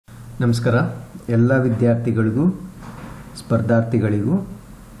ನಮಸ್ಕಾರ ಎಲ್ಲ ವಿದ್ಯಾರ್ಥಿಗಳಿಗೂ ಸ್ಪರ್ಧಾರ್ಥಿಗಳಿಗೂ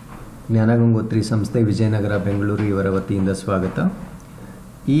ಜ್ಞಾನಗಂಗೋತ್ರಿ ಸಂಸ್ಥೆ ವಿಜಯನಗರ ಬೆಂಗಳೂರು ಇವರ ವತಿಯಿಂದ ಸ್ವಾಗತ.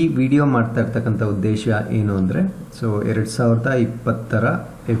 ಈ ವಿಡಿಯೋ ಮಾಡ್ತಾ ಇರ್ತಕ್ಕಂಥ ಉದ್ದೇಶ ಏನು ಅಂದರೆ ಸೊ 2020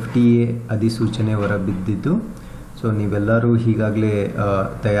 FTA ಅಧಿಸೂಚನೆ ಹೊರಬಿದ್ದಿದ್ದು. ಸೊ ನೀವೆಲ್ಲರೂ ಈಗಾಗಲೇ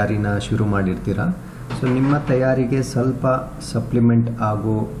ತಯಾರಿನ ಶುರು ಮಾಡಿರ್ತೀರ. ಸೊ ನಿಮ್ಮ ತಯಾರಿಗೆ ಸ್ವಲ್ಪ ಸಪ್ಲಿಮೆಂಟ್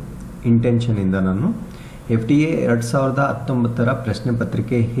ಆಗೋ ಇಂಟೆನ್ಷನಿಂದ ನಾನು FTA 2019 ಪ್ರಶ್ನೆ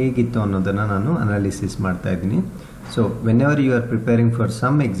ಪತ್ರಿಕೆ ಹೇಗಿತ್ತು ಅನ್ನೋದನ್ನು ನಾನು ಅನಾಲಿಸಿಸ್ ಮಾಡ್ತಾ ಇದ್ದೀನಿ. So when ever you are preparing for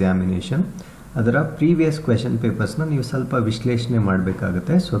some examination ಅದರ ಪ್ರೀವಿಯಸ್ ಕ್ವೆಶನ್ ಪೇಪರ್ಸ್ನ ನೀವು ಸ್ವಲ್ಪ ವಿಶ್ಲೇಷಣೆ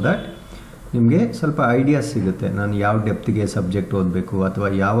ಮಾಡಬೇಕಾಗುತ್ತೆ. ಸೊ ದ್ಯಾಟ್ ನಿಮಗೆ ಸ್ವಲ್ಪ ಐಡಿಯಾಸ್ ಸಿಗುತ್ತೆ. ನಾನು ಯಾವ ಡೆಪ್ತಿಗೆ ಸಬ್ಜೆಕ್ಟ್ ಓದಬೇಕು ಅಥವಾ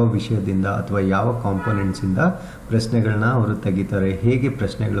ಯಾವ ವಿಷಯದಿಂದ ಅಥವಾ ಯಾವ ಕಾಂಪೋನೆಂಟ್ಸಿಂದ ಪ್ರಶ್ನೆಗಳನ್ನ ಅವರು ತೆಗಿತಾರೆ, ಹೇಗೆ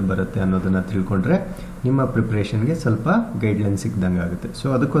ಪ್ರಶ್ನೆಗಳು ಬರುತ್ತೆ ಅನ್ನೋದನ್ನು ತಿಳ್ಕೊಂಡ್ರೆ ನಿಮ್ಮ ಪ್ರಿಪ್ರೇಷನ್ಗೆ ಸ್ವಲ್ಪ ಗೈಡ್ಲೈನ್ ಸಿಕ್ದಂಗೆ ಆಗುತ್ತೆ. ಸೊ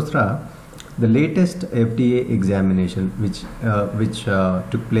ಅದಕ್ಕೋಸ್ಕರ the latest FTA examination which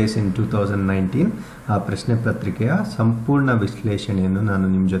took place in 2019 ಆ ಪ್ರಶ್ನೆ ಪತ್ರಿಕೆಯ ಸಂಪೂರ್ಣ ವಿಶ್ಲೇಷಣೆಯನ್ನು ನಾನು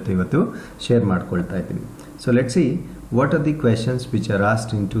ನಿಮ್ಮ ಜೊತೆ ಇವತ್ತು ಶೇರ್ ಮಾಡ್ಕೊಳ್ತಾ ಇದ್ದೀನಿ. So let's see what are the questions which are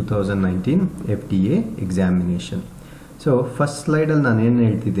asked in 2019 FTA examination. So first ಸ್ಲೈಡಲ್ಲಿ ನಾನು ಏನು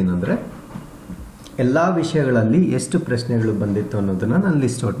ಹೇಳ್ತಿದ್ದೀನಿ ಅಂದರೆ ಎಲ್ಲ ವಿಷಯಗಳಲ್ಲಿ ಎಷ್ಟು ಪ್ರಶ್ನೆಗಳು ಬಂದಿತ್ತು ಅನ್ನೋದನ್ನು ನಾನು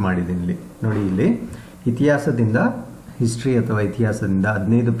ಲಿಸ್ಟ್ ಔಟ್ ಮಾಡಿದ್ದೀನಿ. ಇಲ್ಲಿ ನೋಡಿ, ಇಲ್ಲಿ ಇತಿಹಾಸದಿಂದ ಹಿಸ್ಟ್ರಿ ಅಥವಾ ಇತಿಹಾಸದಿಂದ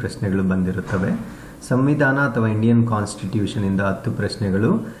 15 ಪ್ರಶ್ನೆಗಳು ಬಂದಿರುತ್ತವೆ. ಸಂವಿಧಾನ ಅಥವಾ ಇಂಡಿಯನ್ ಕಾನ್ಸ್ಟಿಟ್ಯೂಷನಿಂದ 10 ಪ್ರಶ್ನೆಗಳು,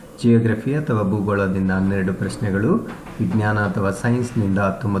 ಜಿಯೋಗ್ರಫಿ ಅಥವಾ ಭೂಗೋಳದಿಂದ 12 ಪ್ರಶ್ನೆಗಳು, ವಿಜ್ಞಾನ ಅಥವಾ ಸೈನ್ಸ್ನಿಂದ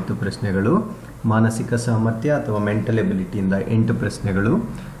 19 ಪ್ರಶ್ನೆಗಳು, ಮಾನಸಿಕ ಸಾಮರ್ಥ್ಯ ಅಥವಾ ಮೆಂಟಲ್ ಎಬಿಲಿಟಿಯಿಂದ 8 ಪ್ರಶ್ನೆಗಳು,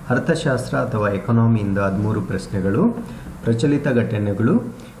 ಅರ್ಥಶಾಸ್ತ್ರ ಅಥವಾ ಎಕಾನಮಿಯಿಂದ 13 ಪ್ರಶ್ನೆಗಳು, ಪ್ರಚಲಿತ ಘಟನೆಗಳು,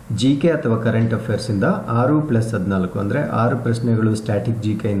 GK ಅಥವಾ ಕರೆಂಟ್ ಅಫೇರ್ಸಿಂದ 6+14 ಅಂದರೆ 6 ಪ್ರಶ್ನೆಗಳು ಸ್ಟ್ಯಾಟಿಕ್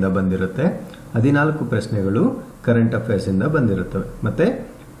GKಯಿಂದ ಬಂದಿರುತ್ತೆ, 14 ಪ್ರಶ್ನೆಗಳು ಕರೆಂಟ್ ಅಫೇರ್ಸಿಂದ ಬಂದಿರುತ್ತವೆ, ಮತ್ತು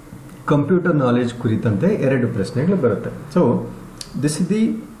ಕಂಪ್ಯೂಟರ್ ನಾಲೆಜ್ ಕುರಿತಂತೆ 2 ಪ್ರಶ್ನೆಗಳು ಬರುತ್ತೆ. So this is the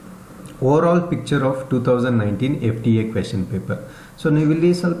over all picture of 2019 FTA question paper. So ನೀವಿಲ್ಲಿ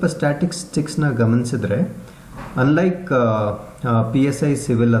ಸ್ವಲ್ಪ ಸ್ಟ್ಯಾಟಿಸ್ಟಿಕ್ಸ್ನ ಗಮನಿಸಿದ್ರೆ ಅನ್ಲೈಕ್ PSI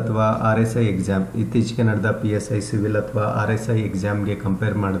ಸಿವಿಲ್ ಅಥವಾ RSI ಎಕ್ಸಾಮ್, ಇತ್ತೀಚೆಗೆ ನಡೆದ PSI ಸಿವಿಲ್ ಅಥವಾ RSI ಎಕ್ಸಾಮ್ಗೆ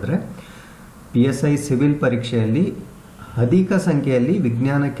ಕಂಪೇರ್ ಮಾಡಿದ್ರೆ PSI ಸಿವಿಲ್ ಪರೀಕ್ಷೆಯಲ್ಲಿ ಅಧಿಕ ಸಂಖ್ಯೆಯಲ್ಲಿ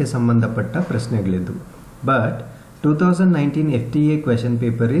ವಿಜ್ಞಾನಕ್ಕೆ ಸಂಬಂಧಪಟ್ಟ ಪ್ರಶ್ನೆಗಳಿದ್ದವು. But 2019 FTA question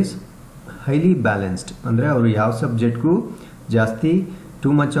paper is highly balanced. ಅಂದರೆ ಅವರು ಯಾವ ಸಬ್ಜೆಕ್ಟ್ಗೂ ಜಾಸ್ತಿ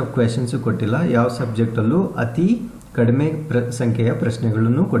ಟೂ ಮಚ್ ಆಫ್ ಕ್ವೆಶನ್ಸು ಕೊಟ್ಟಿಲ್ಲ, ಯಾವ ಸಬ್ಜೆಕ್ಟಲ್ಲೂ ಅತಿ ಕಡಿಮೆ ಸಂಖ್ಯೆಯ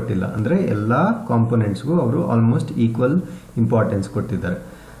ಪ್ರಶ್ನೆಗಳನ್ನು ಕೊಟ್ಟಿಲ್ಲ. ಅಂದರೆ ಎಲ್ಲ ಕಾಂಪೊನೆಂಟ್ಸ್ಗೂ ಅವರು ಆಲ್ಮೋಸ್ಟ್ ಈಕ್ವಲ್ ಇಂಪಾರ್ಟೆನ್ಸ್ ಕೊಟ್ಟಿದ್ದಾರೆ.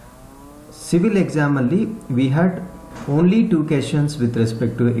 ಸಿವಿಲ್ ಎಕ್ಸಾಮಲ್ಲಿ we had only 2 questions with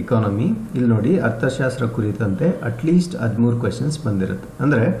respect to economy. ಇಲ್ಲಿ ನೋಡಿ, ಅರ್ಥಶಾಸ್ತ್ರ ಕುರಿತಂತೆ ಅಟ್ಲೀಸ್ಟ್ 13 ಕ್ವೆಶನ್ಸ್ ಬಂದಿರುತ್ತೆ.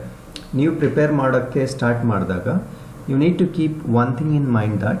 ಅಂದರೆ ನೀವು ಪ್ರಿಪೇರ್ ಮಾಡೋಕ್ಕೆ ಸ್ಟಾರ್ಟ್ ಮಾಡಿದಾಗ you need to keep one thing in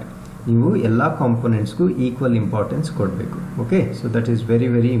mind that ನೀವು ಎಲ್ಲ ಕಾಂಪೊನೆಂಟ್ಸ್ಗೂ ಈಕ್ವಲ್ ಇಂಪಾರ್ಟೆನ್ಸ್ ಕೊಡಬೇಕು. Okay, so that is very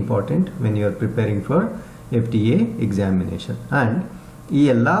very important when you are preparing for FTA examination. And ಈ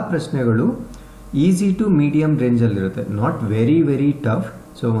ಎಲ್ಲ ಪ್ರಶ್ನೆಗಳು easy to medium ರೇಂಜಲ್ಲಿರುತ್ತೆ, not very very tough.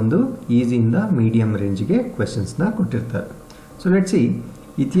 So ಒಂದು ಈಸಿಯಿಂದ medium ರೇಂಜ್ಗೆ ಕ್ವೆಶನ್ಸ್ನ ಕೊಟ್ಟಿರ್ತಾರೆ. So let's see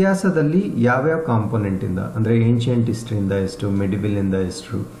ಇತಿಹಾಸದಲ್ಲಿ ಯಾವ್ಯಾವ ಕಾಂಪೊನೆಂಟಿಂದ ಅಂದರೆ ಏನ್ಷಿಯಂಟ್ ಹಿಸ್ಟ್ರಿಯಿಂದ ಎಷ್ಟು, ಮೆಡಿವಲಿಂದ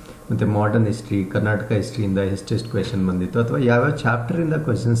ಎಷ್ಟು, ಮತ್ತು ಮಾಡರ್ನ್ ಹಿಸ್ಟ್ರಿ, ಕರ್ನಾಟಕ ಹಿಸ್ಟ್ರಿಯಿಂದ ಎಷ್ಟೆಷ್ಟು ಕ್ವೆಶನ್ ಬಂದಿತ್ತು ಅಥವಾ ಯಾವ್ಯಾವ ಚಾಪ್ಟರಿಂದ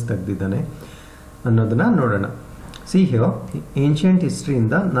ಕ್ವೆಶನ್ಸ್ ತೆಗೆದಿದ್ದಾನೆ ಅನ್ನೋದನ್ನು ನೋಡೋಣ. ಸಿ ಹಿಯರ್, ಏನ್ಷಿಯಂಟ್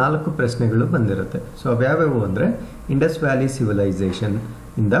ಹಿಸ್ಟ್ರಿಯಿಂದ 4 ಪ್ರಶ್ನೆಗಳು ಬಂದಿರುತ್ತೆ. ಸೊ ಅವ್ಯಾವ್ಯಾವು ಅಂದರೆ ಇಂಡಸ್ ವ್ಯಾಲಿ ಸಿವಿಲೈಸೇಷನ್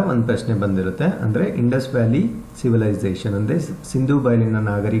ಇಂದ ಒಂದು ಪ್ರಶ್ನೆ ಬಂದಿರುತ್ತೆ. ಅಂದರೆ ಇಂಡಸ್ ವ್ಯಾಲಿ ಸಿವಿಲೈಸೇಷನ್ ಅಂದರೆ ಸಿಂಧೂ ಬಯಲಿನ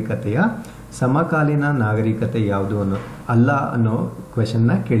ನಾಗರಿಕತೆಯ ಸಮಕಾಲೀನ ನಾಗರಿಕತೆ ಯಾವುದು ಅನ್ನೋ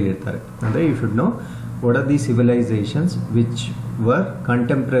ಕ್ವೆಶನ್ನ ಕೇಳಿರ್ತಾರೆ. ಅಂದರೆ you should know what are the civilizations which were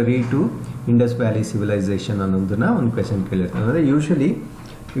contemporary to Indus Valley civilization ಅನ್ನೋದನ್ನ ಒಂದು ಕ್ವೆಶನ್ ಕೇಳಿರ್ತಾರೆ. ಅಂದರೆ usually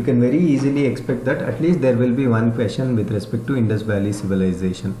you can very easily expect that at least there will be one question with respect to Indus Valley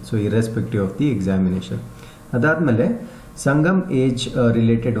civilization, so irrespective of the examination. ಅದಾದಮೇಲೆ Sangam age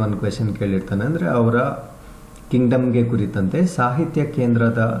related ಒಂದು question ಕೇಳಿರ್ತಾನೆ. ಅಂದರೆ ಅವರ ಕಿಂಗ್ಡಮ್ಗೆ ಕುರಿತಂತೆ ಸಾಹಿತ್ಯ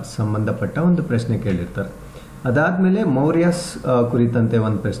ಕೇಂದ್ರದ ಸಂಬಂಧಪಟ್ಟ ಒಂದು ಪ್ರಶ್ನೆ ಕೇಳಿರ್ತಾರೆ. ಅದಾದಮೇಲೆ ಮೌರ್ಯಸ್ ಕುರಿತಂತೆ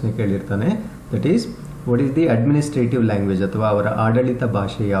ಒಂದು ಪ್ರಶ್ನೆ ಕೇಳಿರ್ತಾನೆ. That is what is the administrative language ಅಥವಾ ಅವರ ಆಡಳಿತ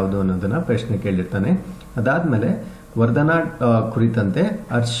ಭಾಷೆ ಯಾವುದು ಅನ್ನೋದನ್ನು ಪ್ರಶ್ನೆ ಕೇಳಿರ್ತಾನೆ. ಅದಾದಮೇಲೆ ವರ್ಧನ ಕುರಿತಂತೆ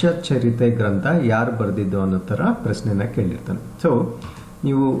ಹರ್ಷಚರಿತೆ ಗ್ರಂಥ ಯಾರು ಬರೆದಿದ್ದು ಅನ್ನೋ ಥರ ಪ್ರಶ್ನೆನ ಕೇಳಿರ್ತಾನೆ. ಸೊ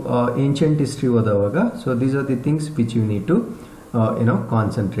ನೀವು ಏನ್ಷಿಯಂಟ್ ಹಿಸ್ಟ್ರಿ ಓದುವಾಗ so these are the things which you need to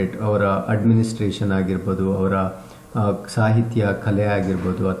concentrate. ಅವರ ಅಡ್ಮಿನಿಸ್ಟ್ರೇಷನ್ ಆಗಿರ್ಬೋದು, ಅವರ ಸಾಹಿತ್ಯ ಕಲೆ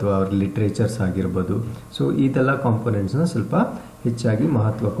ಆಗಿರ್ಬೋದು ಅಥವಾ ಅವ್ರ ಲಿಟ್ರೇಚರ್ಸ್ ಆಗಿರ್ಬೋದು. ಸೊ ಇದೆಲ್ಲ ಕಾಂಪೊನೆಂಟ್ಸ್ನ ಸ್ವಲ್ಪ ಹೆಚ್ಚಾಗಿ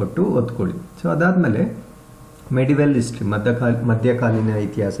ಮಹತ್ವ ಕೊಟ್ಟು ಓದ್ಕೊಳ್ಳಿ. ಸೊ ಅದಾದಮೇಲೆ ಮೆಡಿವಲ್ ಹಿಸ್ಟ್ರಿ, ಮಧ್ಯಕಾಲೀನ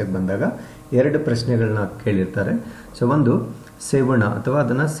ಇತಿಹಾಸಕ್ಕೆ ಬಂದಾಗ 2 ಪ್ರಶ್ನೆಗಳನ್ನ ಕೇಳಿರ್ತಾರೆ. ಸೊ ಒಂದು ಸೇವಣ ಅಥವಾ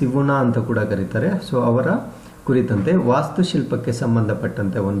ಅದನ್ನು ಸಿವುಣ ಅಂತ ಕೂಡ ಕರೀತಾರೆ. ಸೊ ಅವರ ಕುರಿತಂತೆ ವಾಸ್ತುಶಿಲ್ಪಕ್ಕೆ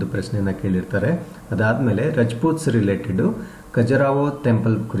ಸಂಬಂಧಪಟ್ಟಂತೆ ಒಂದು ಪ್ರಶ್ನೆನ ಕೇಳಿರ್ತಾರೆ. ಅದಾದಮೇಲೆ ರಜಪೂತ್ಸ್ ರಿಲೇಟೆಡು ಖಜುರಾಹೋ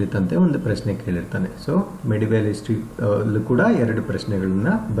ಟೆಂಪಲ್ ಕುರಿತಂತೆ ಒಂದು ಪ್ರಶ್ನೆ ಕೇಳಿರ್ತಾನೆ. ಸೊ ಮೆಡಿವಲ್ ಹಿಸ್ಟ್ರಿ ಕೂಡ 2 ಪ್ರಶ್ನೆಗಳನ್ನ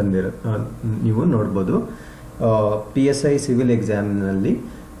ನೀವು ನೋಡ್ಬೋದು. PSI ಸಿವಿಲ್ ಎಕ್ಸಾಮ್ನಲ್ಲಿ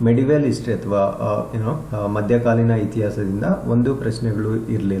ಮೆಡಿವಲ್ ಹಿಸ್ಟ್ರಿ ಅಥವಾ ಮಧ್ಯಕಾಲೀನ ಇತಿಹಾಸದಿಂದ 1 ಪ್ರಶ್ನೆಗಳು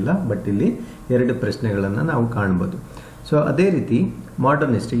ಇರಲಿಲ್ಲ, ಬಟ್ ಇಲ್ಲಿ 2 ಪ್ರಶ್ನೆಗಳನ್ನು ನಾವು ಕಾಣ್ಬೋದು. ಸೊ ಅದೇ ರೀತಿ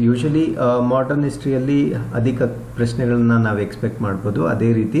ಮಾಡರ್ನ್ ಹಿಸ್ಟ್ರಿ, ಯೂಶಲಿ ಮಾಡರ್ನ್ ಹಿಸ್ಟ್ರಿಯಲ್ಲಿ ಅಧಿಕ ಪ್ರಶ್ನೆಗಳನ್ನ ನಾವು ಎಕ್ಸ್ಪೆಕ್ಟ್ ಮಾಡ್ಬೋದು. ಅದೇ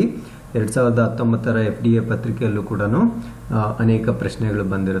ರೀತಿ 2019ರ FDA ಪತ್ರಿಕೆಯಲ್ಲೂ ಕೂಡ ಅನೇಕ ಪ್ರಶ್ನೆಗಳು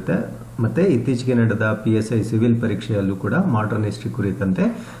ಬಂದಿರುತ್ತೆ. ಮತ್ತು ಇತ್ತೀಚೆಗೆ ನಡೆದ PSI ಸಿವಿಲ್ ಪರೀಕ್ಷೆಯಲ್ಲೂ ಕೂಡ ಮಾಡರ್ನ್ ಹಿಸ್ಟ್ರಿ ಕುರಿತಂತೆ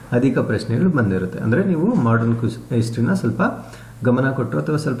ಅಧಿಕ ಪ್ರಶ್ನೆಗಳು ಬಂದಿರುತ್ತೆ. ಅಂದರೆ ನೀವು ಮಾಡರ್ನ್ ಹಿಸ್ಟ್ರಿನ ಸ್ವಲ್ಪ ಗಮನ ಕೊಟ್ಟರು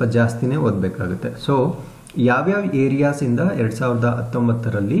ಅಥವಾ ಸ್ವಲ್ಪ ಜಾಸ್ತಿನೇ ಓದಬೇಕಾಗುತ್ತೆ. ಸೊ ಯಾವ್ಯಾವ ಏರಿಯಾಸಿಂದ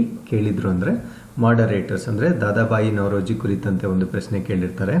 2019ರಲ್ಲಿ ಕೇಳಿದ್ರು ಅಂದರೆ ಮಾಡರೇಟರ್ಸ್ ಅಂದರೆ ದಾದಾಬಾಯಿ ನವರೋಜಿ ಕುರಿತಂತೆ ಒಂದು ಪ್ರಶ್ನೆ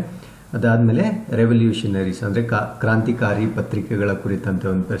ಕೇಳಿರ್ತಾರೆ. ಅದಾದಮೇಲೆ ರೆವಲ್ಯೂಷನರೀಸ್ ಅಂದರೆ ಕ್ರಾಂತಿಕಾರಿ ಪತ್ರಿಕೆಗಳ ಕುರಿತಂತೆ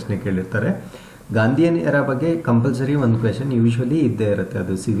ಒಂದು ಪ್ರಶ್ನೆ ಕೇಳಿರ್ತಾರೆ. ಗಾಂಧಿಯನ್ರ ಬಗ್ಗೆ ಕಂಪಲ್ಸರಿ ಒಂದು ಕ್ವೆಶನ್ ಯೂಶ್ವಲಿ ಇದ್ದೇ ಇರುತ್ತೆ.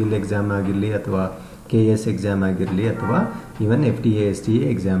 ಅದು ಸಿವಿಲ್ ಎಕ್ಸಾಮ್ ಆಗಿರಲಿ ಅಥವಾ KS ಎಕ್ಸಾಮ್ ಆಗಿರಲಿ ಅಥವಾ ಈವನ್ FDA STA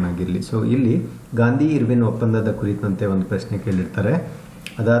ಎಕ್ಸಾಮ್ ಆಗಿರಲಿ. ಸೊ ಇಲ್ಲಿ ಗಾಂಧಿ ಇರ್ವಿನ್ ಒಪ್ಪಂದದ ಕುರಿತಂತೆ ಒಂದು ಪ್ರಶ್ನೆ ಕೇಳಿರ್ತಾರೆ.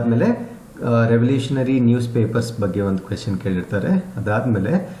 ಅದಾದಮೇಲೆ ರೆವಲ್ಯೂಷನರಿ ನ್ಯೂಸ್ ಪೇಪರ್ಸ್ ಬಗ್ಗೆ ಒಂದು ಕ್ವೆಶನ್ ಕೇಳಿರ್ತಾರೆ.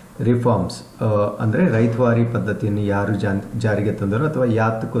 ಅದಾದಮೇಲೆ ರಿಫಾರ್ಮ್ಸ್ ಅಂದರೆ ರೈತವಾರಿ ಪದ್ಧತಿಯನ್ನು ಯಾರು ಜಾರಿಗೆ ತಂದರು ಅಥವಾ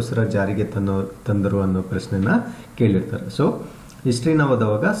ಯಾತಕ್ಕೋಸ್ಕರ ಜಾರಿಗೆ ತಂದರು ಅನ್ನೋ ಪ್ರಶ್ನೆನ ಕೇಳಿರ್ತಾರೆ. ಸೊ ಹಿಸ್ಟ್ರಿನ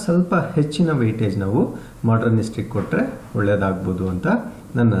ಓದುವಾಗ ಸ್ವಲ್ಪ ಹೆಚ್ಚಿನ ವೆಯ್ಟೇಜ್ ನಾವು ಮಾಡರ್ನ್ ಹಿಸ್ಟ್ರಿ ಕೊಟ್ಟರೆ ಒಳ್ಳೆಯದಾಗ್ಬೋದು ಅಂತ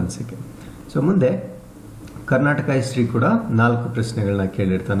ನನ್ನ ಅನಿಸಿಕೆ. ಸೊ ಮುಂದೆ ಕರ್ನಾಟಕ ಹಿಸ್ಟ್ರಿ ಕೂಡ 4 ಪ್ರಶ್ನೆಗಳನ್ನ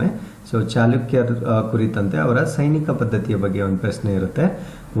ಕೇಳಿರ್ತಾನೆ. ಸೊ ಚಾಲುಕ್ಯರ ಕುರಿತಂತೆ ಅವರ ಸೈನಿಕ ಪದ್ಧತಿಯ ಬಗ್ಗೆ ಒಂದು ಪ್ರಶ್ನೆ ಇರುತ್ತೆ.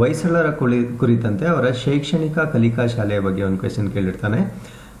 ಹೊಯ್ಸಳರ ಕುರಿತಂತೆ ಅವರ ಶೈಕ್ಷಣಿಕ ಕಲಿಕಾ ಶಾಲೆಯ ಬಗ್ಗೆ ಒಂದು ಕ್ವೆಶನ್ ಕೇಳಿರ್ತಾನೆ.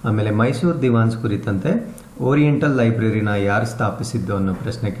 ಆಮೇಲೆ ಮೈಸೂರು ದಿವಾನ್ಸ್ ಕುರಿತಂತೆ ಓರಿಯೆಂಟಲ್ ಲೈಬ್ರರಿನ ಯಾರು ಸ್ಥಾಪಿಸಿದ್ದು ಅನ್ನೋ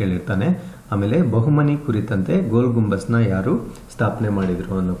ಪ್ರಶ್ನೆ ಕೇಳಿರ್ತಾನೆ. ಆಮೇಲೆ ಬಹುಮನಿ ಕುರಿತಂತೆ ಗೋಲ್ ಗುಂಬಸ್ನ ಯಾರು ಸ್ಥಾಪನೆ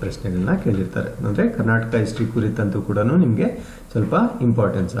ಮಾಡಿದ್ರು ಅನ್ನೋ ಪ್ರಶ್ನೆಗಳನ್ನ ಕೇಳಿರ್ತಾರೆ. ಅಂದರೆ ಕರ್ನಾಟಕ ಹಿಸ್ಟ್ರಿ ಕುರಿತಂತೂ ಕೂಡ ನಿಮಗೆ ಸ್ವಲ್ಪ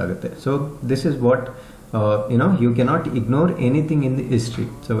ಇಂಪಾರ್ಟೆನ್ಸ್ ಆಗುತ್ತೆ. So this is what you cannot ignore anything in the history.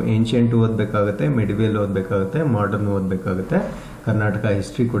 So ancient ಓದಬೇಕಾಗುತ್ತೆ, medieval ಓದಬೇಕಾಗುತ್ತೆ, modern ಓದಬೇಕಾಗುತ್ತೆ, Karnataka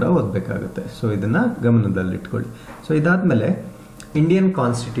history ಕೂಡ ಓದಬೇಕಾಗುತ್ತೆ. ಸೊ ಇದನ್ನು ಗಮನದಲ್ಲಿಟ್ಕೊಳ್ಳಿ. ಸೊ ಇದಾದಮೇಲೆ ಇಂಡಿಯನ್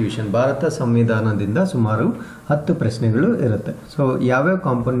ಕಾನ್ಸ್ಟಿಟ್ಯೂಷನ್, ಭಾರತ ಸಂವಿಧಾನದಿಂದ ಸುಮಾರು 10 ಪ್ರಶ್ನೆಗಳು ಇರುತ್ತೆ. ಸೊ ಯಾವ್ಯಾವ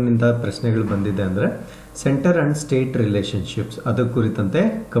ಕಾಂಪೋನೆಂಟ್ನಿಂದ ಪ್ರಶ್ನೆಗಳು ಬಂದಿದೆ ಅಂದರೆ ಸೆಂಟರ್ ಆ್ಯಂಡ್ ಸ್ಟೇಟ್ ರಿಲೇಷನ್ಶಿಪ್ಸ್, ಅದರ ಕುರಿತಂತೆ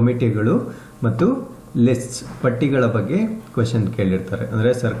ಕಮಿಟಿಗಳು ಮತ್ತು ಲಿಸ್ಟ್ಸ್, ಪಟ್ಟಿಗಳ ಬಗ್ಗೆ ಕ್ವೆಶನ್ ಕೇಳಿರ್ತಾರೆ.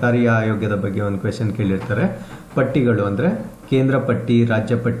 ಅಂದರೆ ಸರ್ಕಾರಿ ಆಯೋಗದ ಬಗ್ಗೆ ಒಂದು ಕ್ವೆಶನ್ ಕೇಳಿರ್ತಾರೆ. ಪಟ್ಟಿಗಳು ಅಂದರೆ ಕೇಂದ್ರ ಪಟ್ಟಿ,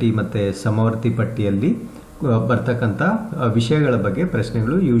 ರಾಜ್ಯ ಪಟ್ಟಿ ಮತ್ತು ಸಮವರ್ತಿ ಪಟ್ಟಿಯಲ್ಲಿ ಬರ್ತಕ್ಕಂಥ ವಿಷಯಗಳ ಬಗ್ಗೆ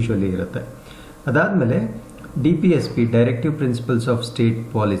ಪ್ರಶ್ನೆಗಳು ಯೂಶ್ವಲಿ ಇರುತ್ತೆ. ಅದಾದಮೇಲೆ DPSP, directive principles of state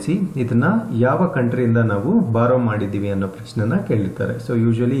policy, ಇದನ್ನು ಯಾವ ಕಂಟ್ರಿಯಿಂದ ನಾವು ಬಾರೋ ಮಾಡಿದ್ದೀವಿ ಅನ್ನೋ ಪ್ರಶ್ನೆನ ಕೇಳಿರ್ತಾರೆ. ಸೊ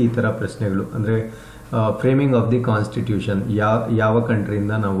ಯೂಶ್ವಲಿ ಈ ಥರ ಪ್ರಶ್ನೆಗಳು ಅಂದರೆ ಫ್ರೇಮಿಂಗ್ ಆಫ್ ದಿ ಕಾನ್ಸ್ಟಿಟ್ಯೂಷನ್, ಯಾವ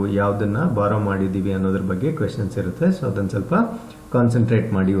ಕಂಟ್ರಿಯಿಂದ ನಾವು ಯಾವುದನ್ನು ಬಾರೋ ಮಾಡಿದ್ದೀವಿ ಅನ್ನೋದ್ರ ಬಗ್ಗೆ ಕ್ವೆಶನ್ಸ್ ಇರುತ್ತೆ. ಸೊ ಅದನ್ನು ಸ್ವಲ್ಪ ಕಾನ್ಸಂಟ್ರೇಟ್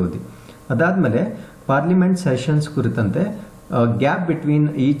ಮಾಡಿ ಓದಿ. ಅದಾದಮೇಲೆ ಪಾರ್ಲಿಮೆಂಟ್ ಸೆಷನ್ಸ್ ಕುರಿತಂತೆ ಗ್ಯಾಪ್ ಬಿಟ್ವೀನ್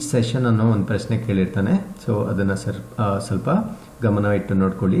ಈಚ್ ಸೆಷನ್ ಅನ್ನೋ ಒಂದು ಪ್ರಶ್ನೆ ಕೇಳಿರ್ತಾನೆ. ಸೊ ಅದನ್ನು ಸ್ವಲ್ಪ ಗಮನ ಇಟ್ಟು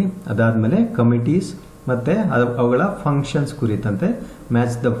ನೋಡ್ಕೊಳ್ಳಿ. ಅದಾದಮೇಲೆ ಕಮಿಟೀಸ್ ಮತ್ತು ಅವುಗಳ ಫಂಕ್ಷನ್ಸ್ ಕುರಿತಂತೆ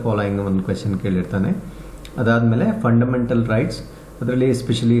ಮ್ಯಾಚ್ ದ ಫಾಲೋಯಿಂಗ್ ಒಂದು ಕ್ವೆಶನ್ ಕೇಳಿರ್ತಾನೆ. ಅದಾದಮೇಲೆ ಫಂಡಮೆಂಟಲ್ ರೈಟ್ಸ್, ಅದರಲ್ಲಿ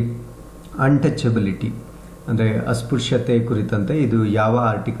ಎಸ್ಪೆಷಲಿ ಅನ್ಟಚಬಿಲಿಟಿ ಅಂದರೆ ಅಸ್ಪೃಶ್ಯತೆ ಕುರಿತಂತೆ ಇದು ಯಾವ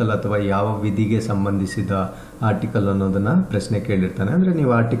ಆರ್ಟಿಕಲ್ ಅಥವಾ ಯಾವ ವಿಧಿಗೆ ಸಂಬಂಧಿಸಿದ ಆರ್ಟಿಕಲ್ ಅನ್ನೋದನ್ನು ಪ್ರಶ್ನೆ ಕೇಳಿರ್ತಾನೆ. ಅಂದರೆ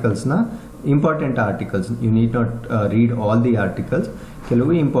ನೀವು ಆರ್ಟಿಕಲ್ಸ್ನ important articles, you need not read all the articles,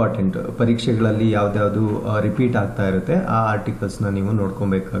 ಕೆಲವು ಇಂಪಾರ್ಟೆಂಟ್ ಪರೀಕ್ಷೆಗಳಲ್ಲಿ ಯಾವ್ದಾವುದು ರಿಪೀಟ್ ಆಗ್ತಾ ಇರುತ್ತೆ ಆ ಆರ್ಟಿಕಲ್ಸ್ನ ನೀವು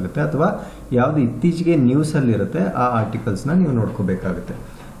ನೋಡ್ಕೊಬೇಕಾಗುತ್ತೆ, ಅಥವಾ ಯಾವುದು ಇತ್ತೀಚೆಗೆ ನ್ಯೂಸಲ್ಲಿರುತ್ತೆ ಆ ಆರ್ಟಿಕಲ್ಸ್ನ ನೀವು ನೋಡ್ಕೋಬೇಕಾಗುತ್ತೆ.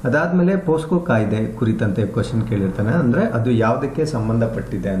 ಅದಾದಮೇಲೆ ಪೋಸ್ಕೋ ಕಾಯ್ದೆ ಕುರಿತಂತೆ ಕ್ವೆಶನ್ ಕೇಳಿರ್ತಾನೆ. ಅಂದರೆ ಅದು ಯಾವುದಕ್ಕೆ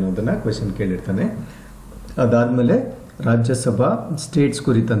ಸಂಬಂಧಪಟ್ಟಿದೆ ಅನ್ನೋದನ್ನು ಕ್ವೆಶನ್ ಕೇಳಿರ್ತಾನೆ. ಅದಾದಮೇಲೆ ರಾಜ್ಯಸಭಾ ಸ್ಟೇಟ್ಸ್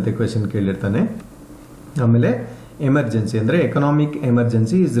ಕುರಿತಂತೆ ಕ್ವೆಶನ್ ಕೇಳಿರ್ತಾನೆ. ಆಮೇಲೆ ಎಮರ್ಜೆನ್ಸಿ ಅಂದರೆ economic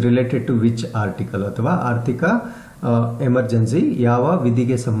emergency is related to which article, ಅಥವಾ ಆರ್ಥಿಕ ಎಮರ್ಜೆನ್ಸಿ ಯಾವ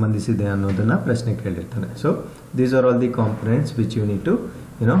ವಿಧಿಗೆ ಸಂಬಂಧಿಸಿದೆ ಅನ್ನೋದನ್ನು ಪ್ರಶ್ನೆ ಕೇಳಿರ್ತಾನೆ. So these are all the components which you need to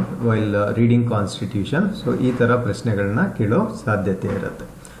while reading constitution. So ಈ ಥರ ಪ್ರಶ್ನೆಗಳನ್ನ ಕೇಳೋ ಸಾಧ್ಯತೆ ಇರುತ್ತೆ.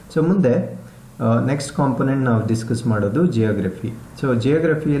 ಸೊ ಮುಂದೆ ನೆಕ್ಸ್ಟ್ ಕಾಂಪೊನೆಂಟ್ ನಾವು ಡಿಸ್ಕಸ್ ಮಾಡೋದು ಜಿಯೋಗ್ರಫಿ. ಸೊ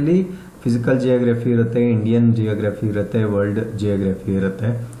ಜಿಯೋಗ್ರಫಿಯಲ್ಲಿ ಫಿಸಿಕಲ್ ಜಿಯೋಗ್ರಫಿ ಇರುತ್ತೆ, ಇಂಡಿಯನ್ ಜಿಯೋಗ್ರಫಿ ಇರುತ್ತೆ, ವರ್ಲ್ಡ್ ಜಿಯೋಗ್ರಫಿ ಇರುತ್ತೆ,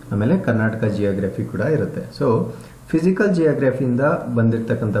 ಆಮೇಲೆ ಕರ್ನಾಟಕ ಜಿಯೋಗ್ರಫಿ ಕೂಡ ಇರುತ್ತೆ. ಸೊ ಫಿಸಿಕಲ್ ಜಿಯೋಗ್ರಫಿಯಿಂದ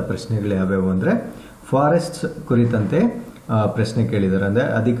ಬಂದಿರತಕ್ಕಂಥ ಪ್ರಶ್ನೆಗಳು ಯಾವ್ಯಾವು ಅಂದರೆ ಫಾರೆಸ್ಟ್ಸ್ ಕುರಿತಂತೆ ಪ್ರಶ್ನೆ ಕೇಳಿದ್ದಾರೆ. ಅಂದರೆ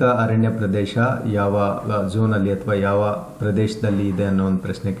ಅಧಿಕ ಅರಣ್ಯ ಪ್ರದೇಶ ಯಾವ ಝೋನಲ್ಲಿ ಅಥವಾ ಯಾವ ಪ್ರದೇಶದಲ್ಲಿ ಇದೆ ಅನ್ನೋ ಒಂದು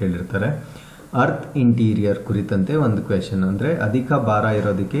ಪ್ರಶ್ನೆ ಕೇಳಿರ್ತಾರೆ. ಅರ್ತ್ ಇಂಟೀರಿಯರ್ ಕುರಿತಂತೆ ಒಂದು ಕ್ವೆಶನ್, ಅಂದರೆ ಅಧಿಕ ಭಾರ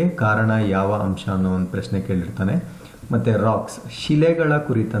ಇರೋದಕ್ಕೆ ಕಾರಣ ಯಾವ ಅಂಶ ಅನ್ನೋ ಒಂದು ಪ್ರಶ್ನೆ ಕೇಳಿರ್ತಾನೆ. ಮತ್ತು ರಾಕ್ಸ್, ಶಿಲೆಗಳ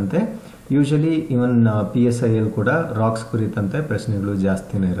ಕುರಿತಂತೆ ಯೂಶಲಿ ಇವನ್ PSIL ಕೂಡ ರಾಕ್ಸ್ ಕುರಿತಂತೆ ಪ್ರಶ್ನೆಗಳು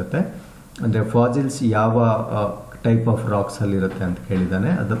ಜಾಸ್ತಿನೇ ಇರುತ್ತೆ. ಅಂದರೆ ಫಾಸಿಲ್ಸ್ ಯಾವ ಟೈಪ್ ಆಫ್ ರಾಕ್ಸಲ್ಲಿ ಇರುತ್ತೆ ಅಂತ ಕೇಳಿದ್ದಾನೆ.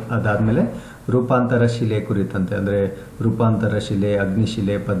 ಅದಾದಮೇಲೆ ರೂಪಾಂತರ ಶಿಲೆ ಕುರಿತಂತೆ, ಅಂದರೆ ರೂಪಾಂತರ ಶಿಲೆ,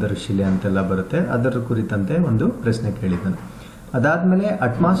 ಅಗ್ನಿಶಿಲೆ, ಪದರ ಶಿಲೆ ಅಂತೆಲ್ಲ ಬರುತ್ತೆ, ಅದರ ಕುರಿತಂತೆ ಒಂದು ಪ್ರಶ್ನೆ ಕೇಳಿದ್ದಾನೆ. ಅದಾದಮೇಲೆ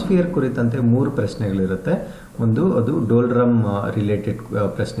ಅಟ್ಮಾಸ್ಫಿಯರ್ ಕುರಿತಂತೆ 3 ಪ್ರಶ್ನೆಗಳಿರುತ್ತೆ. ಒಂದು ಅದು ಡೋಲ್ಡ್ರಮ್ ರಿಲೇಟೆಡ್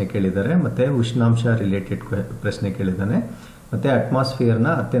ಪ್ರಶ್ನೆ ಕೇಳಿದ್ದಾರೆ, ಮತ್ತು ಉಷ್ಣಾಂಶ ರಿಲೇಟೆಡ್ ಪ್ರಶ್ನೆ ಕೇಳಿದ್ದಾನೆ, ಮತ್ತು ಅಟ್ಮಾಸ್ಫಿಯರ್ನ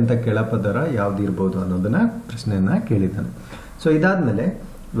ಅತ್ಯಂತ ಕೆಳಪದರ ಯಾವುದಿರ್ಬೋದು ಅನ್ನೋದನ್ನ ಪ್ರಶ್ನೆಯನ್ನು ಕೇಳಿದ್ದಾನೆ. ಸೊ ಇದಾದಮೇಲೆ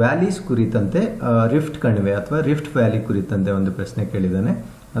ವ್ಯಾಲೀಸ್ ಕುರಿತಂತೆ ರಿಫ್ಟ್ ಕಣಿವೆ ಅಥವಾ ರಿಫ್ಟ್ ವ್ಯಾಲಿ ಕುರಿತಂತೆ ಒಂದು ಪ್ರಶ್ನೆ ಕೇಳಿದ್ದಾನೆ.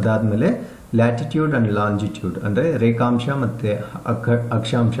 ಅದಾದಮೇಲೆ ಲ್ಯಾಟಿಟ್ಯೂಡ್ ಆ್ಯಂಡ್ ಲಾಂಜಿಟ್ಯೂಡ್ ಅಂದರೆ ರೇಖಾಂಶ ಮತ್ತು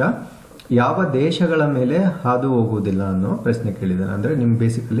ಅಕ್ಷಾಂಶ ಯಾವ ದೇಶಗಳ ಮೇಲೆ ಹಾದು ಹೋಗುವುದಿಲ್ಲ ಅನ್ನೋ ಪ್ರಶ್ನೆ ಕೇಳಿದ್ದಾನೆ. ಅಂದರೆ ನಿಮ್ಗೆ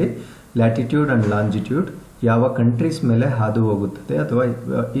ಬೇಸಿಕಲಿ ಲ್ಯಾಟಿಟ್ಯೂಡ್ ಆ್ಯಂಡ್ ಲಾಂಜಿಟ್ಯೂಡ್ ಯಾವ ಕಂಟ್ರೀಸ್ ಮೇಲೆ ಹಾದು ಹೋಗುತ್ತದೆ ಅಥವಾ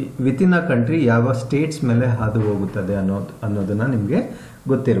ವಿತಿನ್ ಅ ಕಂಟ್ರಿ ಯಾವ ಸ್ಟೇಟ್ಸ್ ಮೇಲೆ ಹಾದು ಹೋಗುತ್ತದೆ ಅನ್ನೋದನ್ನು ನಿಮಗೆ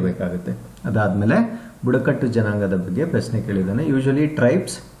ಗೊತ್ತಿರಬೇಕಾಗುತ್ತೆ. ಅದಾದಮೇಲೆ ಬುಡಕಟ್ಟು ಜನಾಂಗದ ಬಗ್ಗೆ ಪ್ರಶ್ನೆ ಕೇಳಿದ್ದಾನೆ. Usually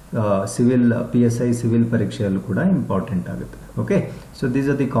tribes civil PSI civil ಪರೀಕ್ಷೆಯಲ್ಲೂ ಕೂಡ ಇಂಪಾರ್ಟೆಂಟ್ ಆಗುತ್ತೆ. Okay, so these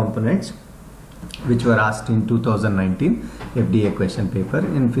are the components which were asked in 2019 FDA question paper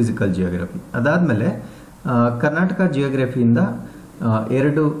in physical geography. ಅದಾದಮೇಲೆ ಕರ್ನಾಟಕ ಜಿಯೋಗ್ರಫಿಯಿಂದ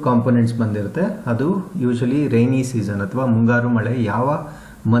 2 ಕಾಂಪೊನೆಂಟ್ಸ್ ಬಂದಿರುತ್ತೆ. ಅದು ಯೂಶಲಿ ರೈನಿ ಸೀಸನ್ ಅಥವಾ ಮುಂಗಾರು ಮಳೆ ಯಾವ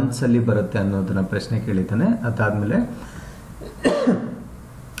ಮಂತ್ಸಲ್ಲಿ ಬರುತ್ತೆ ಅನ್ನೋದನ್ನ ಪ್ರಶ್ನೆ ಕೇಳಿದ್ದಾನೆ. ಅದಾದಮೇಲೆ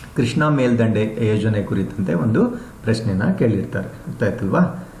ಕೃಷ್ಣಾ ಮೇಲ್ದಂಡೆ ಯೋಜನೆ ಕುರಿತಂತೆ ಒಂದು ಪ್ರಶ್ನೆನ ಕೇಳಿರ್ತಾರೆ. ಗೊತ್ತಾಯ್ತಲ್ವಾ?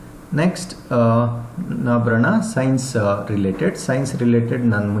 ನೆಕ್ಸ್ಟ್ ನಾವು ಬರೋಣ ಸೈನ್ಸ್ ರಿಲೇಟೆಡ್.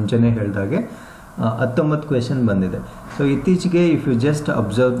 ನಾನು ಮುಂಚೆನೇ ಹೇಳಿದಾಗೆ 19 ಕ್ವೆಶನ್ ಬಂದಿದೆ. ಸೊ ಇತ್ತೀಚೆಗೆ if you just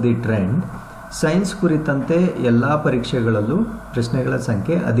observe the trend, science ಕುರಿತಂತೆ ಎಲ್ಲ ಪರೀಕ್ಷೆಗಳಲ್ಲೂ ಪ್ರಶ್ನೆಗಳ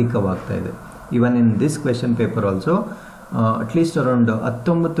ಸಂಖ್ಯೆ ಅಧಿಕವಾಗ್ತಾ ಇದೆ. Even in this question paper also at least around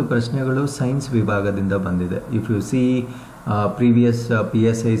 19 ಪ್ರಶ್ನೆಗಳು ಸೈನ್ಸ್ ವಿಭಾಗದಿಂದ ಬಂದಿದೆ. If U C previous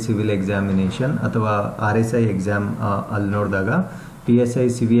PSI civil examination ಅಥವಾ RSI ಎಕ್ಸಾಮ್ ಅಲ್ಲಿ ನೋಡಿದಾಗ PSI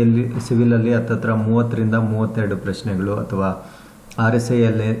ಸಿವಿಲಲ್ಲಿ ಹತ್ತತ್ರ 30ರಿಂದ 32 ಪ್ರಶ್ನೆಗಳು ಅಥವಾ RSI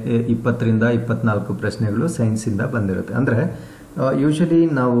ಅಲ್ಲಿ 20ರಿಂದ 24 ಪ್ರಶ್ನೆಗಳು ಸೈನ್ಸಿಂದ ಬಂದಿರುತ್ತೆ. ಅಂದರೆ ಯೂಶಲಿ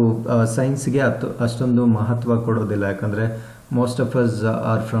ನಾವು ಸೈನ್ಸ್ಗೆ ಅಷ್ಟೊಂದು ಮಹತ್ವ ಕೊಡೋದಿಲ್ಲ, ಯಾಕಂದರೆ most of us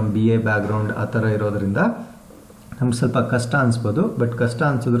are from BA background ಆ ಥರ ಇರೋದ್ರಿಂದ ನಮ್ಗೆ ಸ್ವಲ್ಪ ಕಷ್ಟ ಅನಿಸ್ಬೋದು. ಬಟ್ ಕಷ್ಟ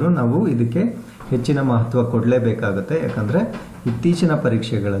ಅನಿಸಿದ್ರು ನಾವು ಇದಕ್ಕೆ ಹೆಚ್ಚಿನ ಮಹತ್ವ ಕೊಡಲೇಬೇಕಾಗುತ್ತೆ, ಯಾಕಂದರೆ ಇತ್ತೀಚಿನ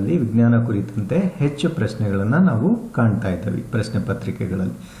ಪರೀಕ್ಷೆಗಳಲ್ಲಿ ವಿಜ್ಞಾನ ಕುರಿತಂತೆ ಹೆಚ್ಚು ಪ್ರಶ್ನೆಗಳನ್ನು ನಾವು ಕಾಣ್ತಾ ಇದ್ದೀವಿ ಪ್ರಶ್ನೆ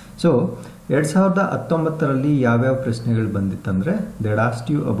ಪತ್ರಿಕೆಗಳಲ್ಲಿ. ಸೊ 2019ರಲ್ಲಿ ಯಾವ್ಯಾವ ಪ್ರಶ್ನೆಗಳು ಬಂದಿತ್ತಂದರೆ ದೇಡ್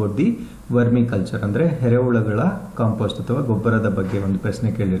asked you about the vermi culture, ಅಂದರೆ ಎರೆಹುಳುಗಳ ಕಾಂಪೋಸ್ಟ್ ಅಥವಾ ಗೊಬ್ಬರದ ಬಗ್ಗೆ ಒಂದು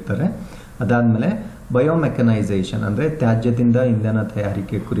ಪ್ರಶ್ನೆ ಕೇಳಿರ್ತಾರೆ. ಅದಾದಮೇಲೆ ಬಯೋಮೆಕನೈಸೇಷನ್ ಅಂದರೆ ತ್ಯಾಜ್ಯದಿಂದ ಇಂಧನ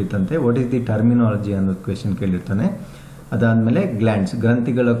ತಯಾರಿಕೆ ಕುರಿತಂತೆ ವಾಟ್ ಈಸ್ ದಿ ಟರ್ಮಿನಾಲಜಿ ಅನ್ನೋದು ಕ್ವೆಶನ್ ಕೇಳಿರ್ತಾನೆ. ಅದಾದಮೇಲೆ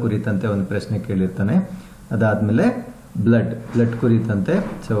ಗ್ರಂಥಿಗಳ ಕುರಿತಂತೆ ಒಂದು ಪ್ರಶ್ನೆ ಕೇಳಿರ್ತಾನೆ. ಅದಾದಮೇಲೆ ಬ್ಲಡ್ ಕುರಿತಂತೆ.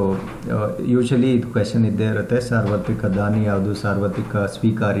 ಸೊ ಯೂಶಲಿ ಇದು ಕ್ವೆಶನ್ ಇದ್ದೇ ಇರುತ್ತೆ, ಸಾರ್ವತ್ರಿಕ ದಾನಿ ಯಾವುದು, ಸಾರ್ವತ್ರಿಕ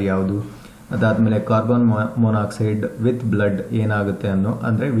ಸ್ವೀಕಾರಿ ಯಾವುದು. ಅದಾದಮೇಲೆ ಕಾರ್ಬನ್ ಮೊನಾಕ್ಸೈಡ್ ವಿತ್ ಬ್ಲಡ್ ಏನಾಗುತ್ತೆ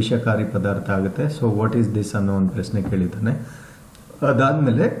ಅಂದರೆ ವಿಷಕಾರಿ ಪದಾರ್ಥ ಆಗುತ್ತೆ. ಸೊ ವಾಟ್ ಈಸ್ ದಿಸ್ ಅನ್ನೋ ಒಂದು ಪ್ರಶ್ನೆ ಕೇಳಿರ್ತಾನೆ.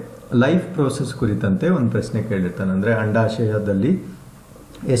 ಅದಾದಮೇಲೆ ಲೈಫ್ ಪ್ರೋಸೆಸ್ ಕುರಿತಂತೆ ಒಂದು ಪ್ರಶ್ನೆ ಕೇಳಿರ್ತಾನೆ, ಅಂದರೆ ಅಂಡಾಶಯದಲ್ಲಿ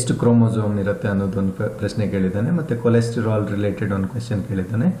ಎಷ್ಟು ಕ್ರೋಮೋಸೋಮ್ ಇರುತ್ತೆ ಅನ್ನೋದೊಂದು ಪ್ರಶ್ನೆ ಕೇಳಿದ್ದಾನೆ. ಮತ್ತು ಕೊಲೆಸ್ಟ್ರಾಲ್ ರಿಲೇಟೆಡ್ ಒಂದು ಕ್ವೆಶನ್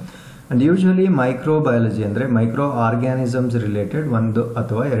ಕೇಳಿದ್ದಾನೆ. ಆ್ಯಂಡ್ ಯೂಶಲಿ ಮೈಕ್ರೋಬಯಾಲಜಿ ಅಂದರೆ ಮೈಕ್ರೋ ಆರ್ಗ್ಯಾನಿಸಮ್ಸ್ ರಿಲೇಟೆಡ್ 1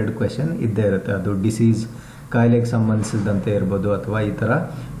 ಅಥವಾ 2 ಕ್ವೆಶನ್ ಇದ್ದೇ ಇರುತ್ತೆ. ಅದು ಡಿಸೀಸ್ ಕಾಯಿಲೆಗೆ ಸಂಬಂಧಿಸಿದಂತೆ ಇರ್ಬೋದು, ಅಥವಾ ಈ ಥರ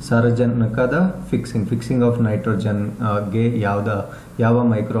ಸಾರಜನಕದ ಫಿಕ್ಸಿಂಗ್ ಆಫ್ ನೈಟ್ರೋಜನ್ಗೆ ಯಾವ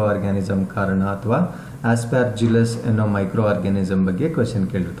ಮೈಕ್ರೋ ಆರ್ಗ್ಯಾನಿಸಮ್ ಕಾರಣ, ಅಥವಾ ಆಸ್ಪರ್ಜಿಲಸ್ ಅನ್ನೋ ಮೈಕ್ರೋ ಆರ್ಗ್ಯಾನಿಸಮ್ ಬಗ್ಗೆ question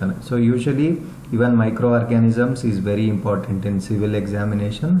ಕೇಳಿರ್ತಾನೆ. So usually even micro organisms is very important in civil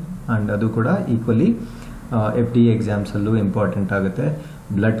examination, and ಅದು ಕೂಡ ಈಕ್ವಲಿ FDA ಎಕ್ಸಾಮ್ಸಲ್ಲೂ ಇಂಪಾರ್ಟೆಂಟ್ ಆಗುತ್ತೆ.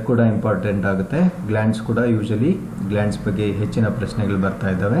 ಬ್ಲಡ್ ಕೂಡ ಇಂಪಾರ್ಟೆಂಟ್ ಆಗುತ್ತೆ. ಗ್ಲ್ಯಾಂಡ್ಸ್ ಕೂಡ ಯೂಶಲಿ ಗ್ಲ್ಯಾಂಡ್ಸ್ ಬಗ್ಗೆ ಹೆಚ್ಚಿನ ಪ್ರಶ್ನೆಗಳು ಬರ್ತಾ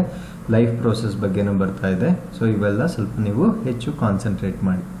ಇದ್ದಾವೆ. ಲೈಫ್ ಪ್ರೋಸೆಸ್ ಬಗ್ಗೆನೂ ಬರ್ತಾ ಇದೆ. ಸೊ ಇವೆಲ್ಲ ಸ್ವಲ್ಪ ನೀವು ಹೆಚ್ಚು ಕಾನ್ಸಂಟ್ರೇಟ್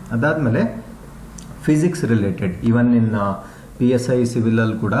ಮಾಡಿ. ಅದಾದಮೇಲೆ ಫಿಸಿಕ್ಸ್ ರಿಲೇಟೆಡ್, ಇವನ್ ಇನ್ PSI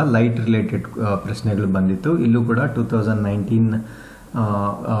ಸಿವಿಲಲ್ಲಿ ಕೂಡ ಲೈಟ್ ರಿಲೇಟೆಡ್ ಪ್ರಶ್ನೆಗಳು ಬಂದಿತ್ತು. ಇಲ್ಲೂ ಕೂಡ 2019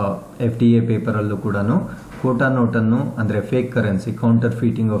 FDA ಪೇಪರಲ್ಲೂ ಕೂಡ ಕೋಟಾ ನೋಟನ್ನು ಅಂದರೆ fake currency, counter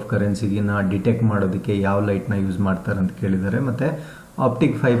ಫೀಟಿಂಗ್ of ಕರೆನ್ಸಿಗಿನ detect ಮಾಡೋದಕ್ಕೆ ಯಾವ ಲೈಟ್ನ ಯೂಸ್ ಮಾಡ್ತಾರೆ ಅಂತ ಕೇಳಿದ್ದಾರೆ. ಮತ್ತು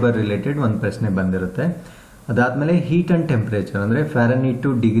ಆಪ್ಟಿಕ್ ಫೈಬರ್ ರಿಲೇಟೆಡ್ ಒಂದು ಪ್ರಶ್ನೆ ಬಂದಿರುತ್ತೆ. ಅದಾದಮೇಲೆ ಹೀಟ್ ಆ್ಯಂಡ್ ಟೆಂಪ್ರೇಚರ್ ಅಂದರೆ Fahrenheit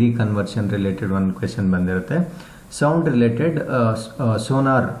to degree conversion related ಒಂದು ಕ್ವೆಶನ್ ಬಂದಿರುತ್ತೆ. ಸೌಂಡ್ ರಿಲೇಟೆಡ್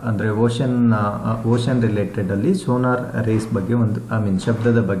ಸೋನಾರ್ ಅಂದರೆ ಓಷನ್ ರಿಲೇಟೆಡಲ್ಲಿ ಸೋನಾರ್ ರೇಸ್ ಬಗ್ಗೆ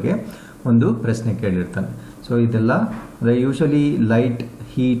ಶಬ್ದದ ಬಗ್ಗೆ ಒಂದು ಪ್ರಶ್ನೆ ಕೇಳಿರ್ತಾನೆ. ಸೊ ಇದೆಲ್ಲ ಅಂದರೆ ಯೂಶಲಿ ಲೈಟ್,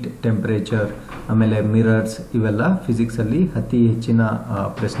 ಹೀಟ್, ಟೆಂಪ್ರೇಚರ್, ಆಮೇಲೆ ಮಿರರ್ಸ್ ಇವೆಲ್ಲ ಫಿಸಿಕ್ಸಲ್ಲಿ ಅತಿ ಹೆಚ್ಚಿನ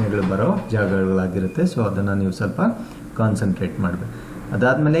ಪ್ರಶ್ನೆಗಳು ಬರೋ ಜಾಗಗಳಾಗಿರುತ್ತೆ. ಸೊ ಅದನ್ನು ನೀವು ಸ್ವಲ್ಪ ಕಾನ್ಸಂಟ್ರೇಟ್ ಮಾಡಬೇಕು.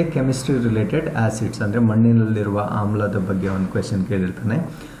 ಅದಾದಮೇಲೆ ಕೆಮಿಸ್ಟ್ರಿ ರಿಲೇಟೆಡ್ ಆ್ಯಸಿಡ್ಸ್ ಅಂದರೆ ಮಣ್ಣಿನಲ್ಲಿರುವ ಆಮ್ಲದ ಬಗ್ಗೆ ಒಂದು ಕ್ವೆಶನ್ ಕೇಳಿರ್ತಾನೆ.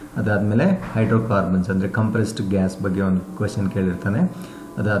 ಅದಾದಮೇಲೆ ಹೈಡ್ರೋಕಾರ್ಬನ್ಸ್ ಅಂದರೆ ಕಂಪ್ರೆಸ್ಡ್ ಗ್ಯಾಸ್ ಬಗ್ಗೆ ಒಂದು ಕ್ವೆಶನ್ ಕೇಳಿರ್ತಾನೆ.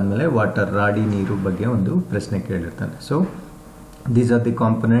 ಅದಾದಮೇಲೆ ವಾಟರ್, ರಾಡಿ ನೀರು ಬಗ್ಗೆ ಒಂದು ಪ್ರಶ್ನೆ ಕೇಳಿರ್ತಾನೆ. So these are the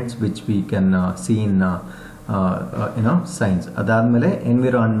components which we can see in science. ಅದಾದಮೇಲೆ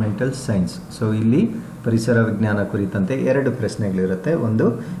ಎನ್ವಿರಾನ್ಮೆಂಟಲ್ ಸೈನ್ಸ್. ಸೊ ಇಲ್ಲಿ ಪರಿಸರ ವಿಜ್ಞಾನ ಕುರಿತಂತೆ 2 ಪ್ರಶ್ನೆಗಳಿರುತ್ತೆ. ಒಂದು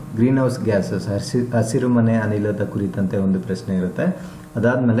ಗ್ರೀನ್ ಹೌಸ್ ಗ್ಯಾಸಸ್, ಹಸಿರುಮನೆ ಅನಿಲದ ಕುರಿತಂತೆ ಒಂದು ಪ್ರಶ್ನೆ ಇರುತ್ತೆ.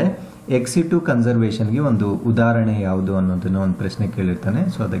 ಅದಾದಮೇಲೆ ಎಕ್ಸಿಟು ಕನ್ಸರ್ವೇಷನ್ಗೆ ಒಂದು ಉದಾಹರಣೆ ಯಾವುದು ಅನ್ನೋದನ್ನ ಒಂದು ಪ್ರಶ್ನೆ ಕೇಳಿರ್ತಾನೆ.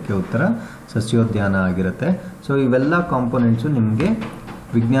 ಸೊ ಅದಕ್ಕೆ ಉತ್ತರ ಸಸ್ಯೋದ್ಯಾನ ಆಗಿರುತ್ತೆ. ಸೊ ಇವೆಲ್ಲ ಕಾಂಪೊನೆಂಟ್ಸು ನಿಮಗೆ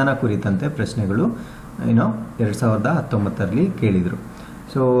ವಿಜ್ಞಾನ ಕುರಿತಂತೆ ಪ್ರಶ್ನೆಗಳು 2019ರಲ್ಲಿ ಕೇಳಿದರು.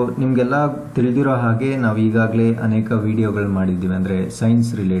 ಸೊ ನಿಮಗೆಲ್ಲ ತಿಳಿದಿರೋ ಹಾಗೆ ನಾವು ಈಗಾಗಲೇ ಅನೇಕ ವಿಡಿಯೋಗಳು ಮಾಡಿದ್ದೀವಿ, ಅಂದರೆ ಸೈನ್ಸ್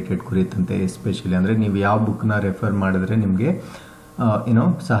ರಿಲೇಟೆಡ್ ಕುರಿತಂತೆ. ಎಸ್ಪೆಷಲಿ ಅಂದರೆ ನೀವು ಯಾವ ಬುಕ್ನ ರೆಫರ್ ಮಾಡಿದ್ರೆ ನಿಮಗೆ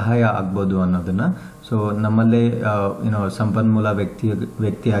ಸಹಾಯ ಆಗ್ಬೋದು ಅನ್ನೋದನ್ನು. ಸೊ ನಮ್ಮಲ್ಲೇ ಸಂಪನ್ಮೂಲ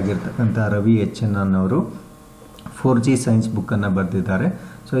ವ್ಯಕ್ತಿ ಆಗಿರ್ತಕ್ಕಂಥ ರವಿ ಎಚ್ ಎನ್ ಅನ್ನೋರು 4G ಸೈನ್ಸ್ ಬುಕ್ಕನ್ನು ಬರೆದಿದ್ದಾರೆ.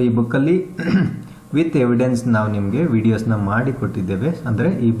 ಸೊ ಈ ಬುಕ್ಕಲ್ಲಿ ವಿತ್ ಎವಿಡೆನ್ಸ್ ನಾವು ನಿಮಗೆ ವಿಡಿಯೋಸ್ನ ಮಾಡಿ ಕೊಟ್ಟಿದ್ದೇವೆ.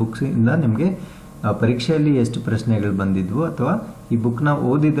 ಅಂದರೆ ಈ ಬುಕ್ಸಿಂದ ನಿಮಗೆ ಪರೀಕ್ಷೆಯಲ್ಲಿ ಎಷ್ಟು ಪ್ರಶ್ನೆಗಳು ಬಂದಿದ್ವು ಅಥವಾ ಈ ಬುಕ್ನ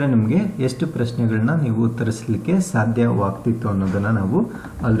ಓದಿದ್ರೆ ನಿಮಗೆ ಎಷ್ಟು ಪ್ರಶ್ನೆಗಳನ್ನ ನೀವು ಉತ್ತರಿಸಲಿಕ್ಕೆ ಸಾಧ್ಯವಾಗ್ತಿತ್ತು ಅನ್ನೋದನ್ನು ನಾವು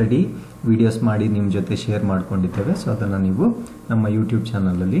ಆಲ್ರೆಡಿ ವಿಡಿಯೋಸ್ ಮಾಡಿ ನಿಮ್ಮ ಜೊತೆ ಶೇರ್ ಮಾಡ್ಕೊಂಡಿದ್ದೇವೆ. ಸೊ ಅದನ್ನು ನೀವು ನಮ್ಮ ಯೂಟ್ಯೂಬ್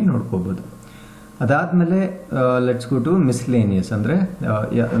ಚಾನಲಲ್ಲಿ ನೋಡ್ಕೋಬೋದು. ಅದಾದಮೇಲೆ ಲೆಟ್ಸ್ ಗೋ ಟು ಮಿಸ್ಲೇನಿಯಸ್. ಅಂದರೆ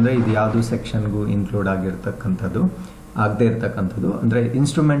ಇದು ಯಾವುದು ಸೆಕ್ಷನ್ಗೂ ಇನ್ಕ್ಲೂಡ್ ಆಗಿರ್ತಕ್ಕಂಥದ್ದು, ಆಗದೆ ಇರ್ತಕ್ಕಂಥದ್ದು. ಅಂದರೆ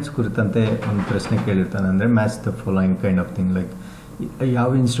ಇನ್ಸ್ಟ್ರೂಮೆಂಟ್ಸ್ ಕುರಿತಂತೆ ಒಂದು ಪ್ರಶ್ನೆ ಕೇಳಿರ್ತಾನೆ. ಅಂದರೆ match the following kind of thing, like ಯಾವ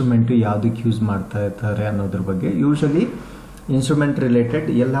ಇನ್ಸ್ಟ್ರೂಮೆಂಟು ಯಾವುದಕ್ಕೆ ಯೂಸ್ ಮಾಡ್ತಾ ಇರ್ತಾರೆ ಅನ್ನೋದ್ರ ಬಗ್ಗೆ. ಯೂಶಲಿ ಇನ್ಸ್ಟ್ರೂಮೆಂಟ್ ರಿಲೇಟೆಡ್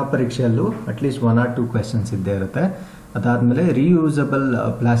ಎಲ್ಲ ಪರೀಕ್ಷೆಯಲ್ಲೂ ಅಟ್ಲೀಸ್ಟ್ 1 or 2 ಕ್ವೆಶನ್ಸ್ ಇದ್ದೇ ಇರುತ್ತೆ. ಅದಾದಮೇಲೆ ರೀಯೂಸಬಲ್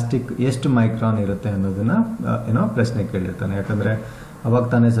ಪ್ಲಾಸ್ಟಿಕ್ ಎಷ್ಟು ಮೈಕ್ರಾನ್ ಇರುತ್ತೆ ಅನ್ನೋದನ್ನು ಪ್ರಶ್ನೆ ಕೇಳಿರ್ತಾನೆ. ಯಾಕಂದರೆ ಅವಾಗ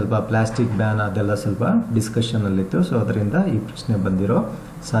ತಾನೇ ಸ್ವಲ್ಪ ಪ್ಲಾಸ್ಟಿಕ್ ಬ್ಯಾನ್ ಅದೆಲ್ಲ ಸ್ವಲ್ಪ ಡಿಸ್ಕಷನಲ್ಲಿತ್ತು. ಸೊ ಅದರಿಂದ ಈ ಪ್ರಶ್ನೆ ಬಂದಿರೋ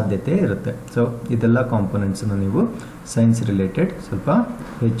ಸಾಧ್ಯತೆ ಇರುತ್ತೆ. ಸೊ ಇದೆಲ್ಲ ಕಾಂಪೊನೆಂಟ್ಸನ್ನು ನೀವು ಸೈನ್ಸ್ ರಿಲೇಟೆಡ್ ಸ್ವಲ್ಪ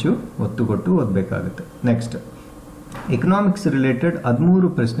ಹೆಚ್ಚು ಒತ್ತು ಕೊಟ್ಟು ಓದಬೇಕಾಗುತ್ತೆ. ನೆಕ್ಸ್ಟ್ ಎಕನಾಮಿಕ್ಸ್ ರಿಲೇಟೆಡ್ 13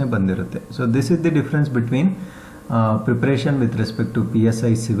 ಪ್ರಶ್ನೆ ಬಂದಿರುತ್ತೆ. So this is the difference between preparation with respect to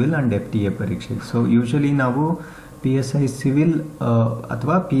PSI civil and FTA ಪರೀಕ್ಷೆಗೆ. ಸೊ ಯೂಶಲಿ ನಾವು PSI ಸಿವಿಲ್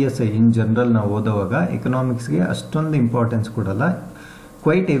ಅಥವಾ PSI ಇನ್ ಜನರಲ್ ನಾವು ಓದೋವಾಗ ಎಕನಾಮಿಕ್ಸ್ಗೆ ಅಷ್ಟೊಂದು ಇಂಪಾರ್ಟೆನ್ಸ್ ಕೊಡಲ್ಲ.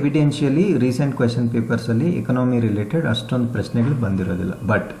 Quite ಎವಿಡೆನ್ಷಿಯಲಿ recent question ಪೇಪರ್ಸಲ್ಲಿ economy related ಅಷ್ಟೊಂದು ಪ್ರಶ್ನೆಗಳು ಬಂದಿರೋದಿಲ್ಲ.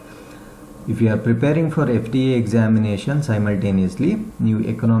 But if you are preparing for FTA examination simultaneously ನೀವು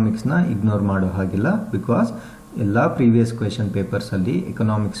ಎಕನಾಮಿಕ್ಸ್ನ ignore ಮಾಡೋ ಹಾಗಿಲ್ಲ. ಬಿಕಾಸ್ ಎಲ್ಲ ಪ್ರೀವಿಯಸ್ ಕ್ವೆಶನ್ ಪೇಪರ್ಸಲ್ಲಿ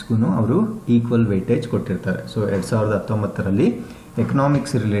ಎಕನಾಮಿಕ್ಸ್ಗೂ ಅವರು ಈಕ್ವಲ್ ವೆಯ್ಟೇಜ್ ಕೊಟ್ಟಿರ್ತಾರೆ. ಸೊ 2019ರಲ್ಲಿ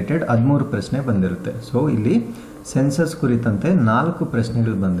ಎಕನಾಮಿಕ್ಸ್ ರಿಲೇಟೆಡ್ 13 ಪ್ರಶ್ನೆ ಬಂದಿರುತ್ತೆ. ಸೊ ಇಲ್ಲಿ ಸೆನ್ಸಸ್ ಕುರಿತಂತೆ 4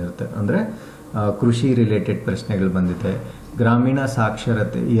 ಪ್ರಶ್ನೆಗಳು ಬಂದಿರುತ್ತೆ. ಅಂದರೆ ಕೃಷಿ ರಿಲೇಟೆಡ್ ಪ್ರಶ್ನೆಗಳು ಬಂದಿದೆ, ಗ್ರಾಮೀಣ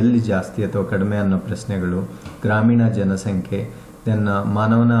ಸಾಕ್ಷರತೆ ಎಲ್ಲಿ ಜಾಸ್ತಿ ಅಥವಾ ಕಡಿಮೆ ಅನ್ನೋ ಪ್ರಶ್ನೆಗಳು, ಗ್ರಾಮೀಣ ಜನಸಂಖ್ಯೆ, ದೆನ್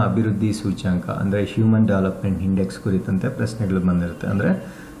ಮಾನವನ ಅಭಿವೃದ್ಧಿ ಸೂಚ್ಯಾಂಕ ಅಂದರೆ ಹ್ಯೂಮನ್ ಡೆವಲಪ್ಮೆಂಟ್ ಇಂಡೆಕ್ಸ್ ಕುರಿತಂತೆ ಪ್ರಶ್ನೆಗಳು ಬಂದಿರುತ್ತೆ. ಅಂದರೆ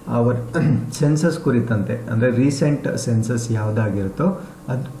ಅವರ್ ಸೆನ್ಸಸ್ ಕುರಿತಂತೆ, ಅಂದರೆ ರೀಸೆಂಟ್ ಸೆನ್ಸಸ್ ಯಾವುದಾಗಿರುತ್ತೋ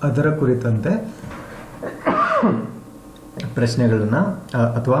ಅದರ ಕುರಿತಂತೆ ಪ್ರಶ್ನೆಗಳನ್ನು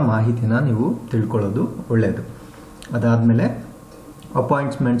ಅಥವಾ ಮಾಹಿತಿನ ನೀವು ತಿಳ್ಕೊಳ್ಳೋದು ಒಳ್ಳೆಯದು. ಅದಾದಮೇಲೆ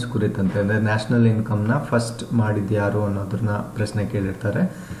ಅಪಾಯಿಂಟ್ಮೆಂಟ್ಸ್ ಕುರಿತಂತೆ, ಅಂದರೆ ನ್ಯಾಷನಲ್ ಇನ್ಕಮ್ನ ಫಸ್ಟ್ ಮಾಡಿದ್ದು ಯಾರು ಅನ್ನೋದನ್ನ ಪ್ರಶ್ನೆ ಕೇಳಿರ್ತಾರೆ.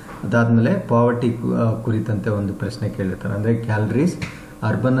 ಅದಾದಮೇಲೆ ಪಾವರ್ಟಿ ಕುರಿತಂತೆ ಒಂದು ಪ್ರಶ್ನೆ ಕೇಳಿರ್ತಾರೆ. ಅಂದರೆ ಕ್ಯಾಲರೀಸ್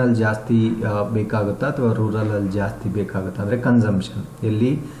ಅರ್ಬನಲ್ಲಿ ಜಾಸ್ತಿ ಬೇಕಾಗುತ್ತಾ ಅಥವಾ ರೂರಲಲ್ಲಿ ಜಾಸ್ತಿ ಬೇಕಾಗುತ್ತಾ, ಅಂದರೆ ಕನ್ಸಂಪ್ಷನ್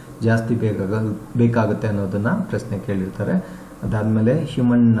ಎಲ್ಲಿ ಜಾಸ್ತಿ ಬೇಕಾಗುತ್ತೆ ಅನ್ನೋದನ್ನು ಪ್ರಶ್ನೆ ಕೇಳಿರ್ತಾರೆ. ಅದಾದಮೇಲೆ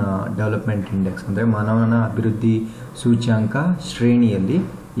ಹ್ಯೂಮನ್ ಡೆವಲಪ್ಮೆಂಟ್ ಇಂಡೆಕ್ಸ್ ಅಂದರೆ ಮಾನವನ ಅಭಿವೃದ್ಧಿ ಸೂಚ್ಯಾಂಕ ಶ್ರೇಣಿಯಲ್ಲಿ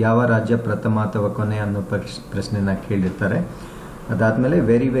ಯಾವ ರಾಜ್ಯ ಪ್ರಥಮ ಅಥವಾ ಕೊನೆ ಅನ್ನೋ ಪ್ರಶ್ನೆನ ಕೇಳಿರ್ತಾರೆ. ಅದಾದಮೇಲೆ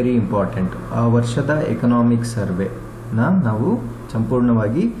ವೆರಿ ವೆರಿ ಇಂಪಾರ್ಟೆಂಟ್, ಆ ವರ್ಷದ ಎಕನಾಮಿಕ್ ಸರ್ವೆನ ನಾವು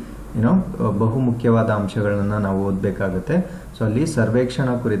ಸಂಪೂರ್ಣವಾಗಿ ಬಹುಮುಖ್ಯವಾದ ಅಂಶಗಳನ್ನು ನಾವು ಓದಬೇಕಾಗುತ್ತೆ. ಸೊ ಅಲ್ಲಿ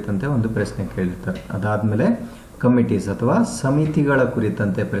ಸರ್ವೇಕ್ಷಣಾ ಕುರಿತಂತೆ ಒಂದು ಪ್ರಶ್ನೆ ಕೇಳಿರ್ತಾರೆ. ಅದಾದಮೇಲೆ ಕಮಿಟೀಸ್ ಅಥವಾ ಸಮಿತಿಗಳ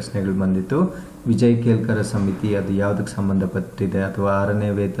ಕುರಿತಂತೆ ಪ್ರಶ್ನೆಗಳು ಬಂದಿತ್ತು. ವಿಜಯ್ ಕೇಲ್ಕರ ಸಮಿತಿ ಅದು ಯಾವುದಕ್ಕೆ ಸಂಬಂಧಪಟ್ಟಿದೆ, ಅಥವಾ 6ನೇ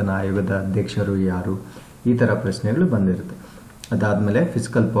ವೇತನ ಆಯೋಗದ ಅಧ್ಯಕ್ಷರು ಯಾರು, ಈ ಥರ ಪ್ರಶ್ನೆಗಳು ಬಂದಿರುತ್ತೆ. ಅದಾದಮೇಲೆ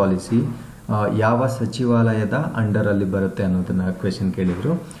ಫಿಸ್ಕಲ್ ಪಾಲಿಸಿ ಯಾವ ಸಚಿವಾಲಯದ ಅಂಡರಲ್ಲಿ ಬರುತ್ತೆ ಅನ್ನೋದನ್ನು ಕ್ವೆಶನ್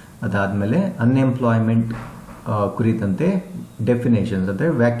ಕೇಳಿದರು. ಅದಾದಮೇಲೆ ಅನ್ಎಂಪ್ಲಾಯ್ಮೆಂಟ್ ಕುರಿತಂತೆ ಡೆಫಿನೇಷನ್ಸ್ ಅಂದರೆ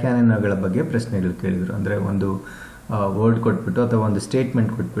ವ್ಯಾಖ್ಯಾನಗಳ ಬಗ್ಗೆ ಪ್ರಶ್ನೆಗಳು ಕೇಳಿದರು. ಅಂದರೆ ಒಂದು ವರ್ಡ್ ಕೊಟ್ಬಿಟ್ಟು ಅಥವಾ ಒಂದು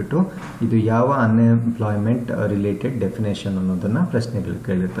ಸ್ಟೇಟ್ಮೆಂಟ್ ಕೊಟ್ಬಿಟ್ಟು ಇದು ಯಾವ ಅನ್ಎಂಪ್ಲಾಯ್ಮೆಂಟ್ ರಿಲೇಟೆಡ್ ಡೆಫಿನೇಷನ್ ಅನ್ನೋದನ್ನು ಪ್ರಶ್ನೆಗಳು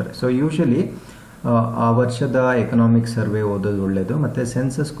ಕೇಳಿರ್ತಾರೆ. ಸೊ ಯೂಶಲಿ ಆ ವರ್ಷದ ಎಕನಾಮಿಕ್ ಸರ್ವೆ ಓದೋದು ಒಳ್ಳೆಯದು. ಮತ್ತು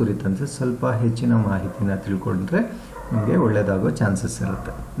ಸೆನ್ಸಸ್ ಕುರಿತಂತೆ ಸ್ವಲ್ಪ ಹೆಚ್ಚಿನ ಮಾಹಿತಿನ ತಿಳ್ಕೊಂಡ್ರೆ ನಿಮಗೆ ಒಳ್ಳೆಯದಾಗೋ ಚಾನ್ಸಸ್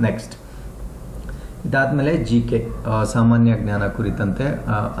ಇರುತ್ತೆ. ನೆಕ್ಸ್ಟ್ ಇದಾದಮೇಲೆ GK ಸಾಮಾನ್ಯ ಜ್ಞಾನ ಕುರಿತಂತೆ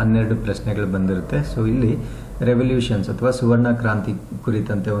 12 ಪ್ರಶ್ನೆಗಳು ಬಂದಿರುತ್ತೆ. ಸೊ ಇಲ್ಲಿ ರೆವಲ್ಯೂಷನ್ಸ್ ಅಥವಾ ಸುವರ್ಣ ಕ್ರಾಂತಿ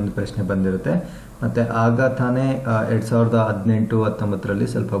ಕುರಿತಂತೆ ಒಂದು ಪ್ರಶ್ನೆ ಬಂದಿರುತ್ತೆ. ಮತ್ತು ಆಗ ತಾನೇ 2018-19ರಲ್ಲಿ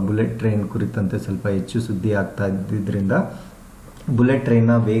ಸ್ವಲ್ಪ ಬುಲೆಟ್ ಟ್ರೈನ್ ಕುರಿತಂತೆ ಸ್ವಲ್ಪ ಹೆಚ್ಚು ಸುದ್ದಿ ಆಗ್ತಾ ಇದ್ದಿದ್ದರಿಂದ ಬುಲೆಟ್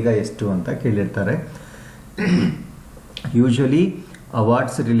ಟ್ರೈನ್ನ ವೇಗ ಎಷ್ಟು ಅಂತ ಕೇಳಿರ್ತಾರೆ. ಯೂಶಲಿ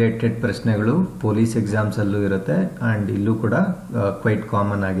ಅವಾರ್ಡ್ಸ್ ರಿಲೇಟೆಡ್ ಪ್ರಶ್ನೆಗಳು ಪೊಲೀಸ್ ಎಕ್ಸಾಮ್ಸಲ್ಲೂ ಇರುತ್ತೆ ಆ್ಯಂಡ್ ಇಲ್ಲೂ ಕೂಡ ಕ್ವೈಟ್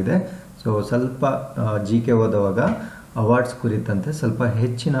ಕಾಮನ್ ಆಗಿದೆ. ಸೊ ಸ್ವಲ್ಪ GK ಓದುವಾಗ ಅವಾರ್ಡ್ಸ್ ಕುರಿತಂತೆ ಸ್ವಲ್ಪ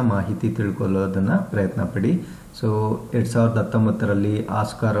ಹೆಚ್ಚಿನ ಮಾಹಿತಿ ತಿಳ್ಕೊಳ್ಳೋದನ್ನು ಪ್ರಯತ್ನ ಪಡಿ. So 2019ರಲ್ಲಿ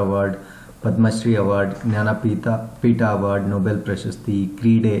Oscar award, Padmashri award, Jnanpith award, Nobel ಪ್ರಶಸ್ತಿ,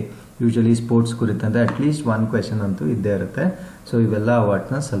 ಕ್ರೀಡೆ, ಯೂಶಲಿ ಸ್ಪೋರ್ಟ್ಸ್ ಕುರಿತಂತೆ ಅಟ್ಲೀಸ್ಟ್ 1 ಕ್ವೆಶನ್ ಅಂತೂ ಇದ್ದೇ ಇರುತ್ತೆ. ಸೊ ಇವೆಲ್ಲ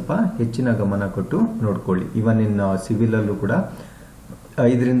ಅವಾರ್ಡ್ಸ್ನ ಸ್ವಲ್ಪ ಹೆಚ್ಚಿನ ಗಮನ ಕೊಟ್ಟು ನೋಡ್ಕೊಳ್ಳಿ. ಇವನ್ ಇನ್ ಸಿವಿಲಲ್ಲೂ ಕೂಡ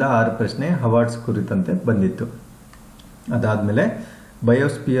 5 ರಿಂದ 6 ಪ್ರಶ್ನೆ ಅವಾರ್ಡ್ಸ್ ಕುರಿತಂತೆ ಬಂದಿತ್ತು. ಅದಾದಮೇಲೆ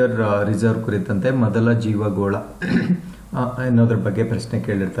ಬಯೋಸ್ಪಿಯರ್ ರಿಸರ್ವ್ ಕುರಿತಂತೆ ಮೊದಲ ಜೀವಗೋಳ ಅನ್ನೋದ್ರ ಬಗ್ಗೆ ಪ್ರಶ್ನೆ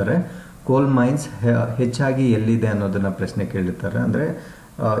ಕೇಳಿರ್ತಾರೆ. ಕೋಲ್ ಮೈನ್ಸ್ ಹೆಚ್ಚಾಗಿ ಎಲ್ಲಿದೆ ಅನ್ನೋದನ್ನ ಪ್ರಶ್ನೆ ಕೇಳಿರ್ತಾರೆ. ಅಂದರೆ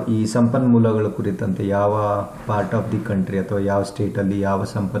ಈ ಸಂಪನ್ಮೂಲಗಳ ಕುರಿತಂತೆ ಯಾವ ಪಾರ್ಟ್ ಆಫ್ ದಿ ಕಂಟ್ರಿ ಅಥವಾ ಯಾವ ಸ್ಟೇಟಲ್ಲಿ ಯಾವ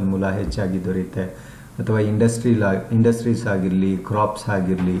ಸಂಪನ್ಮೂಲ ಹೆಚ್ಚಾಗಿ ದೊರೆಯುತ್ತೆ, ಅಥವಾ ಇಂಡಸ್ಟ್ರೀಸ್ ಆಗಿರಲಿ, ಕ್ರಾಪ್ಸ್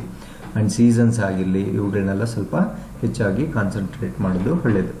ಆಗಿರಲಿ ಆ್ಯಂಡ್ ಸೀಸನ್ಸ್ ಆಗಿರಲಿ, ಇವುಗಳನ್ನೆಲ್ಲ ಸ್ವಲ್ಪ ಹೆಚ್ಚಾಗಿ ಕಾನ್ಸಂಟ್ರೇಟ್ ಮಾಡೋದು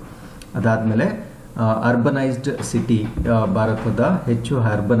ಒಳ್ಳೆಯದು. ಅದಾದಮೇಲೆ ಅರ್ಬನೈಸ್ಡ್ ಸಿಟಿ, ಭಾರತದ ಹೆಚ್ಚು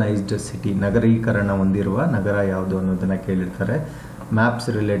ಅರ್ಬನೈಸ್ಡ್ ಸಿಟಿ, ನಗರೀಕರಣ ಹೊಂದಿರುವ ನಗರ ಯಾವುದು ಅನ್ನೋದನ್ನು ಕೇಳಿರ್ತಾರೆ. ಮ್ಯಾಪ್ಸ್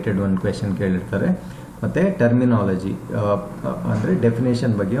ರಿಲೇಟೆಡ್ ಒಂದು ಕ್ವೆಶನ್ ಕೇಳಿರ್ತಾರೆ. ಮತ್ತು ಟರ್ಮಿನಾಲಜಿ ಅಂದರೆ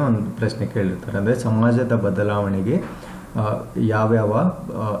ಡೆಫಿನೇಷನ್ ಬಗ್ಗೆ ಒಂದು ಪ್ರಶ್ನೆ ಕೇಳಿರ್ತಾರೆ. ಅಂದರೆ ಸಮಾಜದ ಬದಲಾವಣೆಗೆ ಯಾವ್ಯಾವ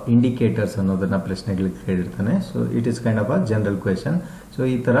ಇಂಡಿಕೇಟರ್ಸ್ ಅನ್ನೋದನ್ನು ಪ್ರಶ್ನೆಗಳಿಗೆ ಕೇಳಿರ್ತಾನೆ. So it is kind of a general question. So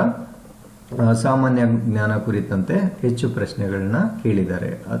ಈ ಥರ ಸಾಮಾನ್ಯ ಜ್ಞಾನ ಕುರಿತಂತೆ ಹೆಚ್ಚು ಪ್ರಶ್ನೆಗಳನ್ನ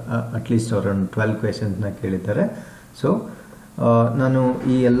ಕೇಳಿದ್ದಾರೆ. ಅಟ್ಲೀಸ್ಟ್ ಅರೌಂಡ್ 12 ಕ್ವೆಶನ್ಸ್ನ ಕೇಳಿದ್ದಾರೆ. ಸೊ ನಾನು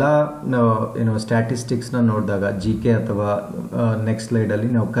ಈ ಎಲ್ಲ ಸ್ಟ್ಯಾಟಿಸ್ಟಿಕ್ಸ್ನ ನೋಡಿದಾಗ GK ಅಥವಾ ನೆಕ್ಸ್ಟ್ ಸ್ಲೈಡಲ್ಲಿ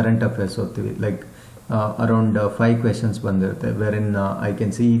ನಾವು ಕರೆಂಟ್ ಅಫೇರ್ಸ್ ಓದ್ತೀವಿ. ಲೈಕ್ ಅರೌಂಡ್ 5 ಕ್ವೆಶನ್ಸ್ ಬಂದಿರುತ್ತೆ. Wear in I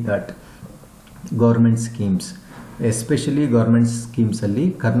can see that government schemes, especially government ಸ್ಕೀಮ್ಸಲ್ಲಿ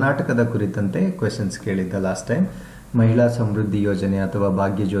ಕರ್ನಾಟಕದ ಕುರಿತಂತೆ ಕ್ವೆಶನ್ಸ್ ಕೇಳಿದ್ದ ಲಾಸ್ಟ್ ಟೈಮ್. ಮಹಿಳಾ ಸಮೃದ್ಧಿ ಯೋಜನೆ ಅಥವಾ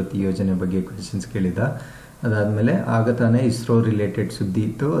ಭಾಗ್ಯ ಜ್ಯೋತಿ ಯೋಜನೆ ಬಗ್ಗೆ ಕ್ವೆಶನ್ಸ್ ಕೇಳಿದ್ದ. ಅದಾದಮೇಲೆ ಆಗ ತಾನೇ ಇಸ್ರೋ ರಿಲೇಟೆಡ್ ಸುದ್ದಿ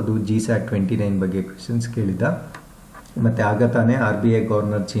ಇತ್ತು, ಅದು GSAT 29 ಬಗ್ಗೆ ಕ್ವೆಶನ್ಸ್ ಕೇಳಿದ್ದ. ಮತ್ತು ಆಗ ತಾನೇ RBI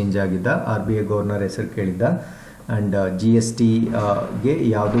ಗವರ್ನರ್ ಚೇಂಜ್ ಆಗಿದ್ದ, RBI ಗವರ್ನರ್ ಹೆಸರು ಕೇಳಿದ್ದ. ಆ್ಯಂಡ್ GSTಗೆ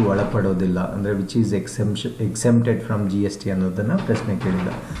ಯಾವುದು ಒಳಪಡೋದಿಲ್ಲ, ಅಂದರೆ which is exempted from GST ಅನ್ನೋದನ್ನು ಪ್ರಶ್ನೆ ಕೇಳಿದ್ದ.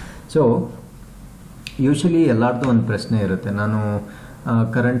 ಸೊ ಯೂಶಲಿ ಎಲ್ಲರದ್ದು ಒಂದು ಪ್ರಶ್ನೆ ಇರುತ್ತೆ, ನಾನು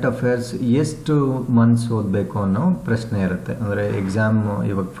ಕರೆಂಟ್ ಅಫೇರ್ಸ್ ಎಷ್ಟು ಮಂತ್ಸ್ ಓದಬೇಕು ಅನ್ನೋ ಪ್ರಶ್ನೆ ಇರುತ್ತೆ. ಅಂದರೆ ಎಕ್ಸಾಮ್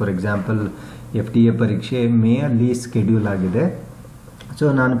ಇವಾಗ ಫಾರ್ ಎಕ್ಸಾಂಪಲ್ FDA ಪರೀಕ್ಷೆ ಮೇ ಅಲ್ಲಿ ಸ್ಕೆಡ್ಯೂಲ್ ಆಗಿದೆ. ಸೊ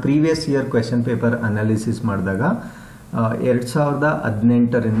ನಾನು previous year question paper analysis ಮಾಡಿದಾಗ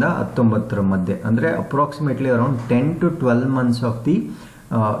 2018ರಿಂದ 19 ಮಧ್ಯೆ, ಅಂದರೆ approximately around 10 to 12 months of the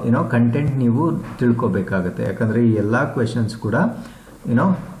content ನೀವು ತಿಳ್ಕೊಬೇಕಾಗುತ್ತೆ. ಯಾಕಂದರೆ ಈ ಎಲ್ಲ ಕ್ವೆಶನ್ಸ್ ಕೂಡ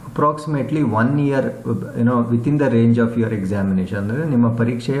approximately 1 year within the range of your examination, ಅಂದರೆ ನಿಮ್ಮ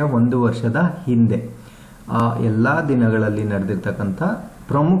ಪರೀಕ್ಷೆಯ 1 ವರ್ಷದ ಹಿಂದೆ ಆ ಎಲ್ಲ ದಿನಗಳಲ್ಲಿ ನಡೆದಿರ್ತಕ್ಕಂಥ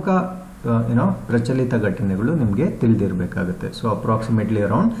ಪ್ರಮುಖ ಪ್ರಚಲಿತ ಘಟನೆಗಳು ನಿಮಗೆ ತಿಳಿದಿರಬೇಕಾಗುತ್ತೆ. So approximately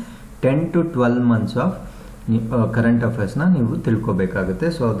around 10 to 12 months of current ಅಫೇರ್ಸ್ನ ನೀವು ತಿಳ್ಕೊಬೇಕಾಗುತ್ತೆ.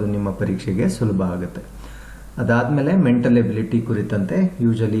 ಸೊ ಅದು ನಿಮ್ಮ ಪರೀಕ್ಷೆಗೆ ಸುಲಭ ಆಗುತ್ತೆ. ಅದಾದಮೇಲೆ ಮೆಂಟಲ್ ಎಬಿಲಿಟಿ ಕುರಿತಂತೆ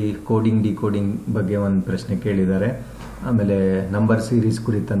ಯೂಶಲಿ ಕೋಡಿಂಗ್ ಡಿಕೋಡಿಂಗ್ ಬಗ್ಗೆ ಒಂದು ಪ್ರಶ್ನೆ ಕೇಳಿದ್ದಾರೆ. ಆಮೇಲೆ ನಂಬರ್ ಸೀರೀಸ್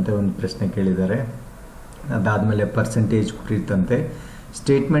ಕುರಿತಂತೆ ಒಂದು ಪ್ರಶ್ನೆ ಕೇಳಿದ್ದಾರೆ. ಅದಾದಮೇಲೆ ಪರ್ಸೆಂಟೇಜ್ ಕುರಿತಂತೆ,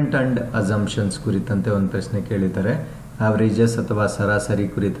 ಸ್ಟೇಟ್ಮೆಂಟ್ ಆ್ಯಂಡ್ ಅಸಂಪ್ಷನ್ಸ್ ಕುರಿತಂತೆ ಒಂದು ಪ್ರಶ್ನೆ ಕೇಳಿದ್ದಾರೆ. ಆವ್ರೇಜಸ್ ಅಥವಾ ಸರಾಸರಿ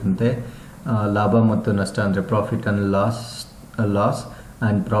ಕುರಿತಂತೆ, ಲಾಭ ಮತ್ತು ನಷ್ಟ ಅಂದರೆ profit and loss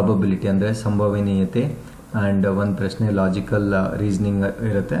and probability ಅಂದರೆ ಸಂಭವನೀಯತೆ. ಆ್ಯಂಡ್ ಒಂದು ಪ್ರಶ್ನೆ ಲಾಜಿಕಲ್ ರೀಸನಿಂಗ್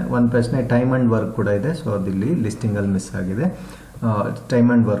ಇರುತ್ತೆ. ಒಂದು ಪ್ರಶ್ನೆ ಟೈಮ್ ಆ್ಯಂಡ್ ವರ್ಕ್ ಕೂಡ ಇದೆ. ಸೊ ಅದಿಲ್ಲಿ ಲಿಸ್ಟಿಂಗಲ್ಲಿ ಮಿಸ್ ಆಗಿದೆ. ಟೈಮ್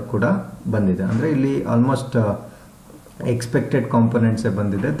ಆ್ಯಂಡ್ ವರ್ಕ್ ಕೂಡ ಬಂದಿದೆ. ಅಂದರೆ ಇಲ್ಲಿ ಆಲ್ಮೋಸ್ಟ್ ಎಕ್ಸ್ಪೆಕ್ಟೆಡ್ ಕಾಂಪೊನೆಂಟ್ಸೇ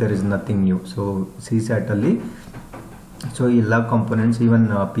ಬಂದಿದೆ, there is nothing new. So CSAT-ಅಲ್ಲಿ so ಎಲ್ಲ ಕಾಂಪೊನೆಂಟ್ಸ್ ಈವನ್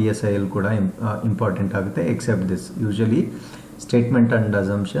PSI-ಅಲ್ಲಿ ಕೂಡ ಇಂಪಾರ್ಟೆಂಟ್ ಆಗುತ್ತೆ accept this. Usually statement and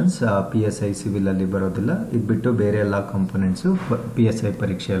assumptions PSI ಸಿವಿಲಲ್ಲಿ ಬರೋದಿಲ್ಲ. ಇದು ಬಿಟ್ಟು ಬೇರೆ ಎಲ್ಲ ಕಾಂಪೊನೆಂಟ್ಸು PSI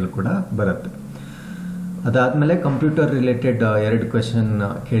ಪರೀಕ್ಷೆಯಲ್ಲೂ ಕೂಡ ಬರುತ್ತೆ. ಅದಾದಮೇಲೆ ಕಂಪ್ಯೂಟರ್ ರಿಲೇಟೆಡ್ 2 ಕ್ವೆಶನ್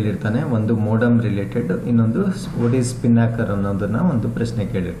ಕೇಳಿರ್ತಾನೆ. ಒಂದು ಮೋಡಮ್ ರಿಲೇಟೆಡ್, ಇನ್ನೊಂದು ವಾಟ್ ಈಸ್ ಸ್ಪಿನ್ನಾಕರ್ ಅನ್ನೋದನ್ನು ಒಂದು ಪ್ರಶ್ನೆ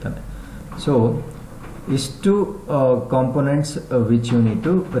ಕೇಳಿರ್ತಾನೆ. ಸೊ ಇಷ್ಟು components which you need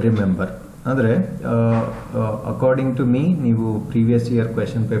to remember. ಅಂದರೆ ಅಕಾರ್ಡಿಂಗ್ ಟು ಮೀ, ನೀವು ಪ್ರೀವಿಯಸ್ ಇಯರ್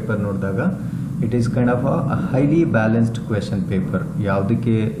ಕ್ವೆಶನ್ ಪೇಪರ್ ನೋಡಿದಾಗ it is kind of a highly balanced question paper.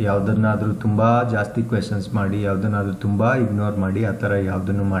 ಯಾವುದನ್ನಾದರೂ ತುಂಬ ಜಾಸ್ತಿ ಕ್ವೆಶನ್ಸ್ ಮಾಡಿ, ಯಾವುದನ್ನಾದರೂ ತುಂಬ ಇಗ್ನೋರ್ ಮಾಡಿ, ಆ ಥರ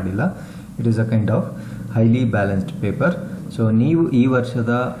ಯಾವುದನ್ನು ಮಾಡಿಲ್ಲ. It is a kind of highly balanced paper. So ನೀವು ಈ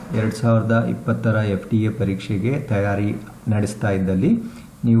ವರ್ಷದ 2020ರ FDA ಪರೀಕ್ಷೆಗೆ ತಯಾರಿ ನಡೆಸ್ತಾ ಇದ್ದಲ್ಲಿ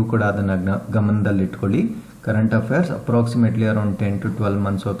ನೀವು ಕೂಡ ಅದನ್ನು ಗಮನದಲ್ಲಿಟ್ಕೊಳ್ಳಿ. Current affairs approximately around 10 to 12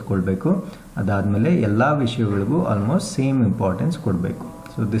 months ಓದ್ಕೊಳ್ಬೇಕು. ಅದಾದಮೇಲೆ ಎಲ್ಲ ವಿಷಯಗಳಿಗೂ ಆಲ್ಮೋಸ್ಟ್ ಸೇಮ್ ಇಂಪಾರ್ಟೆನ್ಸ್ ಕೊಡಬೇಕು.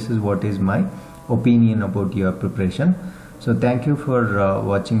 So this is what is my opinion about your preparation. So thank you for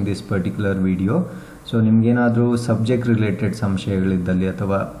watching this particular video. So ನಿಮಗೇನಾದರೂ ಸಬ್ಜೆಕ್ಟ್ ರಿಲೇಟೆಡ್ ಸಂಶಯಗಳಿದ್ದಲ್ಲಿ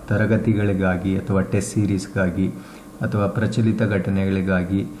ಅಥವಾ ತರಗತಿಗಳಿಗಾಗಿ ಅಥವಾ ಟೆಸ್ಟ್ ಸೀರೀಸ್ಗಾಗಿ ಅಥವಾ ಪ್ರಚಲಿತ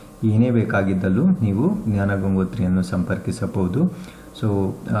ಘಟನೆಗಳಿಗಾಗಿ ಏನೇ ಬೇಕಾಗಿದ್ದಲ್ಲೂ ನೀವು ಜ್ಞಾನ ಗಂಗೋತ್ರಿಯನ್ನು ಸಂಪರ್ಕಿಸಬಹುದು. ಸೊ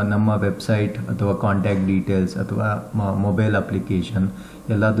ನಮ್ಮ ವೆಬ್ಸೈಟ್ ಅಥವಾ ಕಾಂಟ್ಯಾಕ್ಟ್ ಡೀಟೇಲ್ಸ್ ಅಥವಾ ಮೊಬೈಲ್ ಅಪ್ಲಿಕೇಶನ್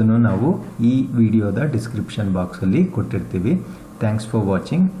ಎಲ್ಲದನ್ನು ನಾವು ಈ ವಿಡಿಯೋದ ಡಿಸ್ಕ್ರಿಪ್ಷನ್ ಬಾಕ್ಸಲ್ಲಿ ಕೊಟ್ಟಿರ್ತೀವಿ. Thanks for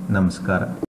watching. ನಮಸ್ಕಾರ.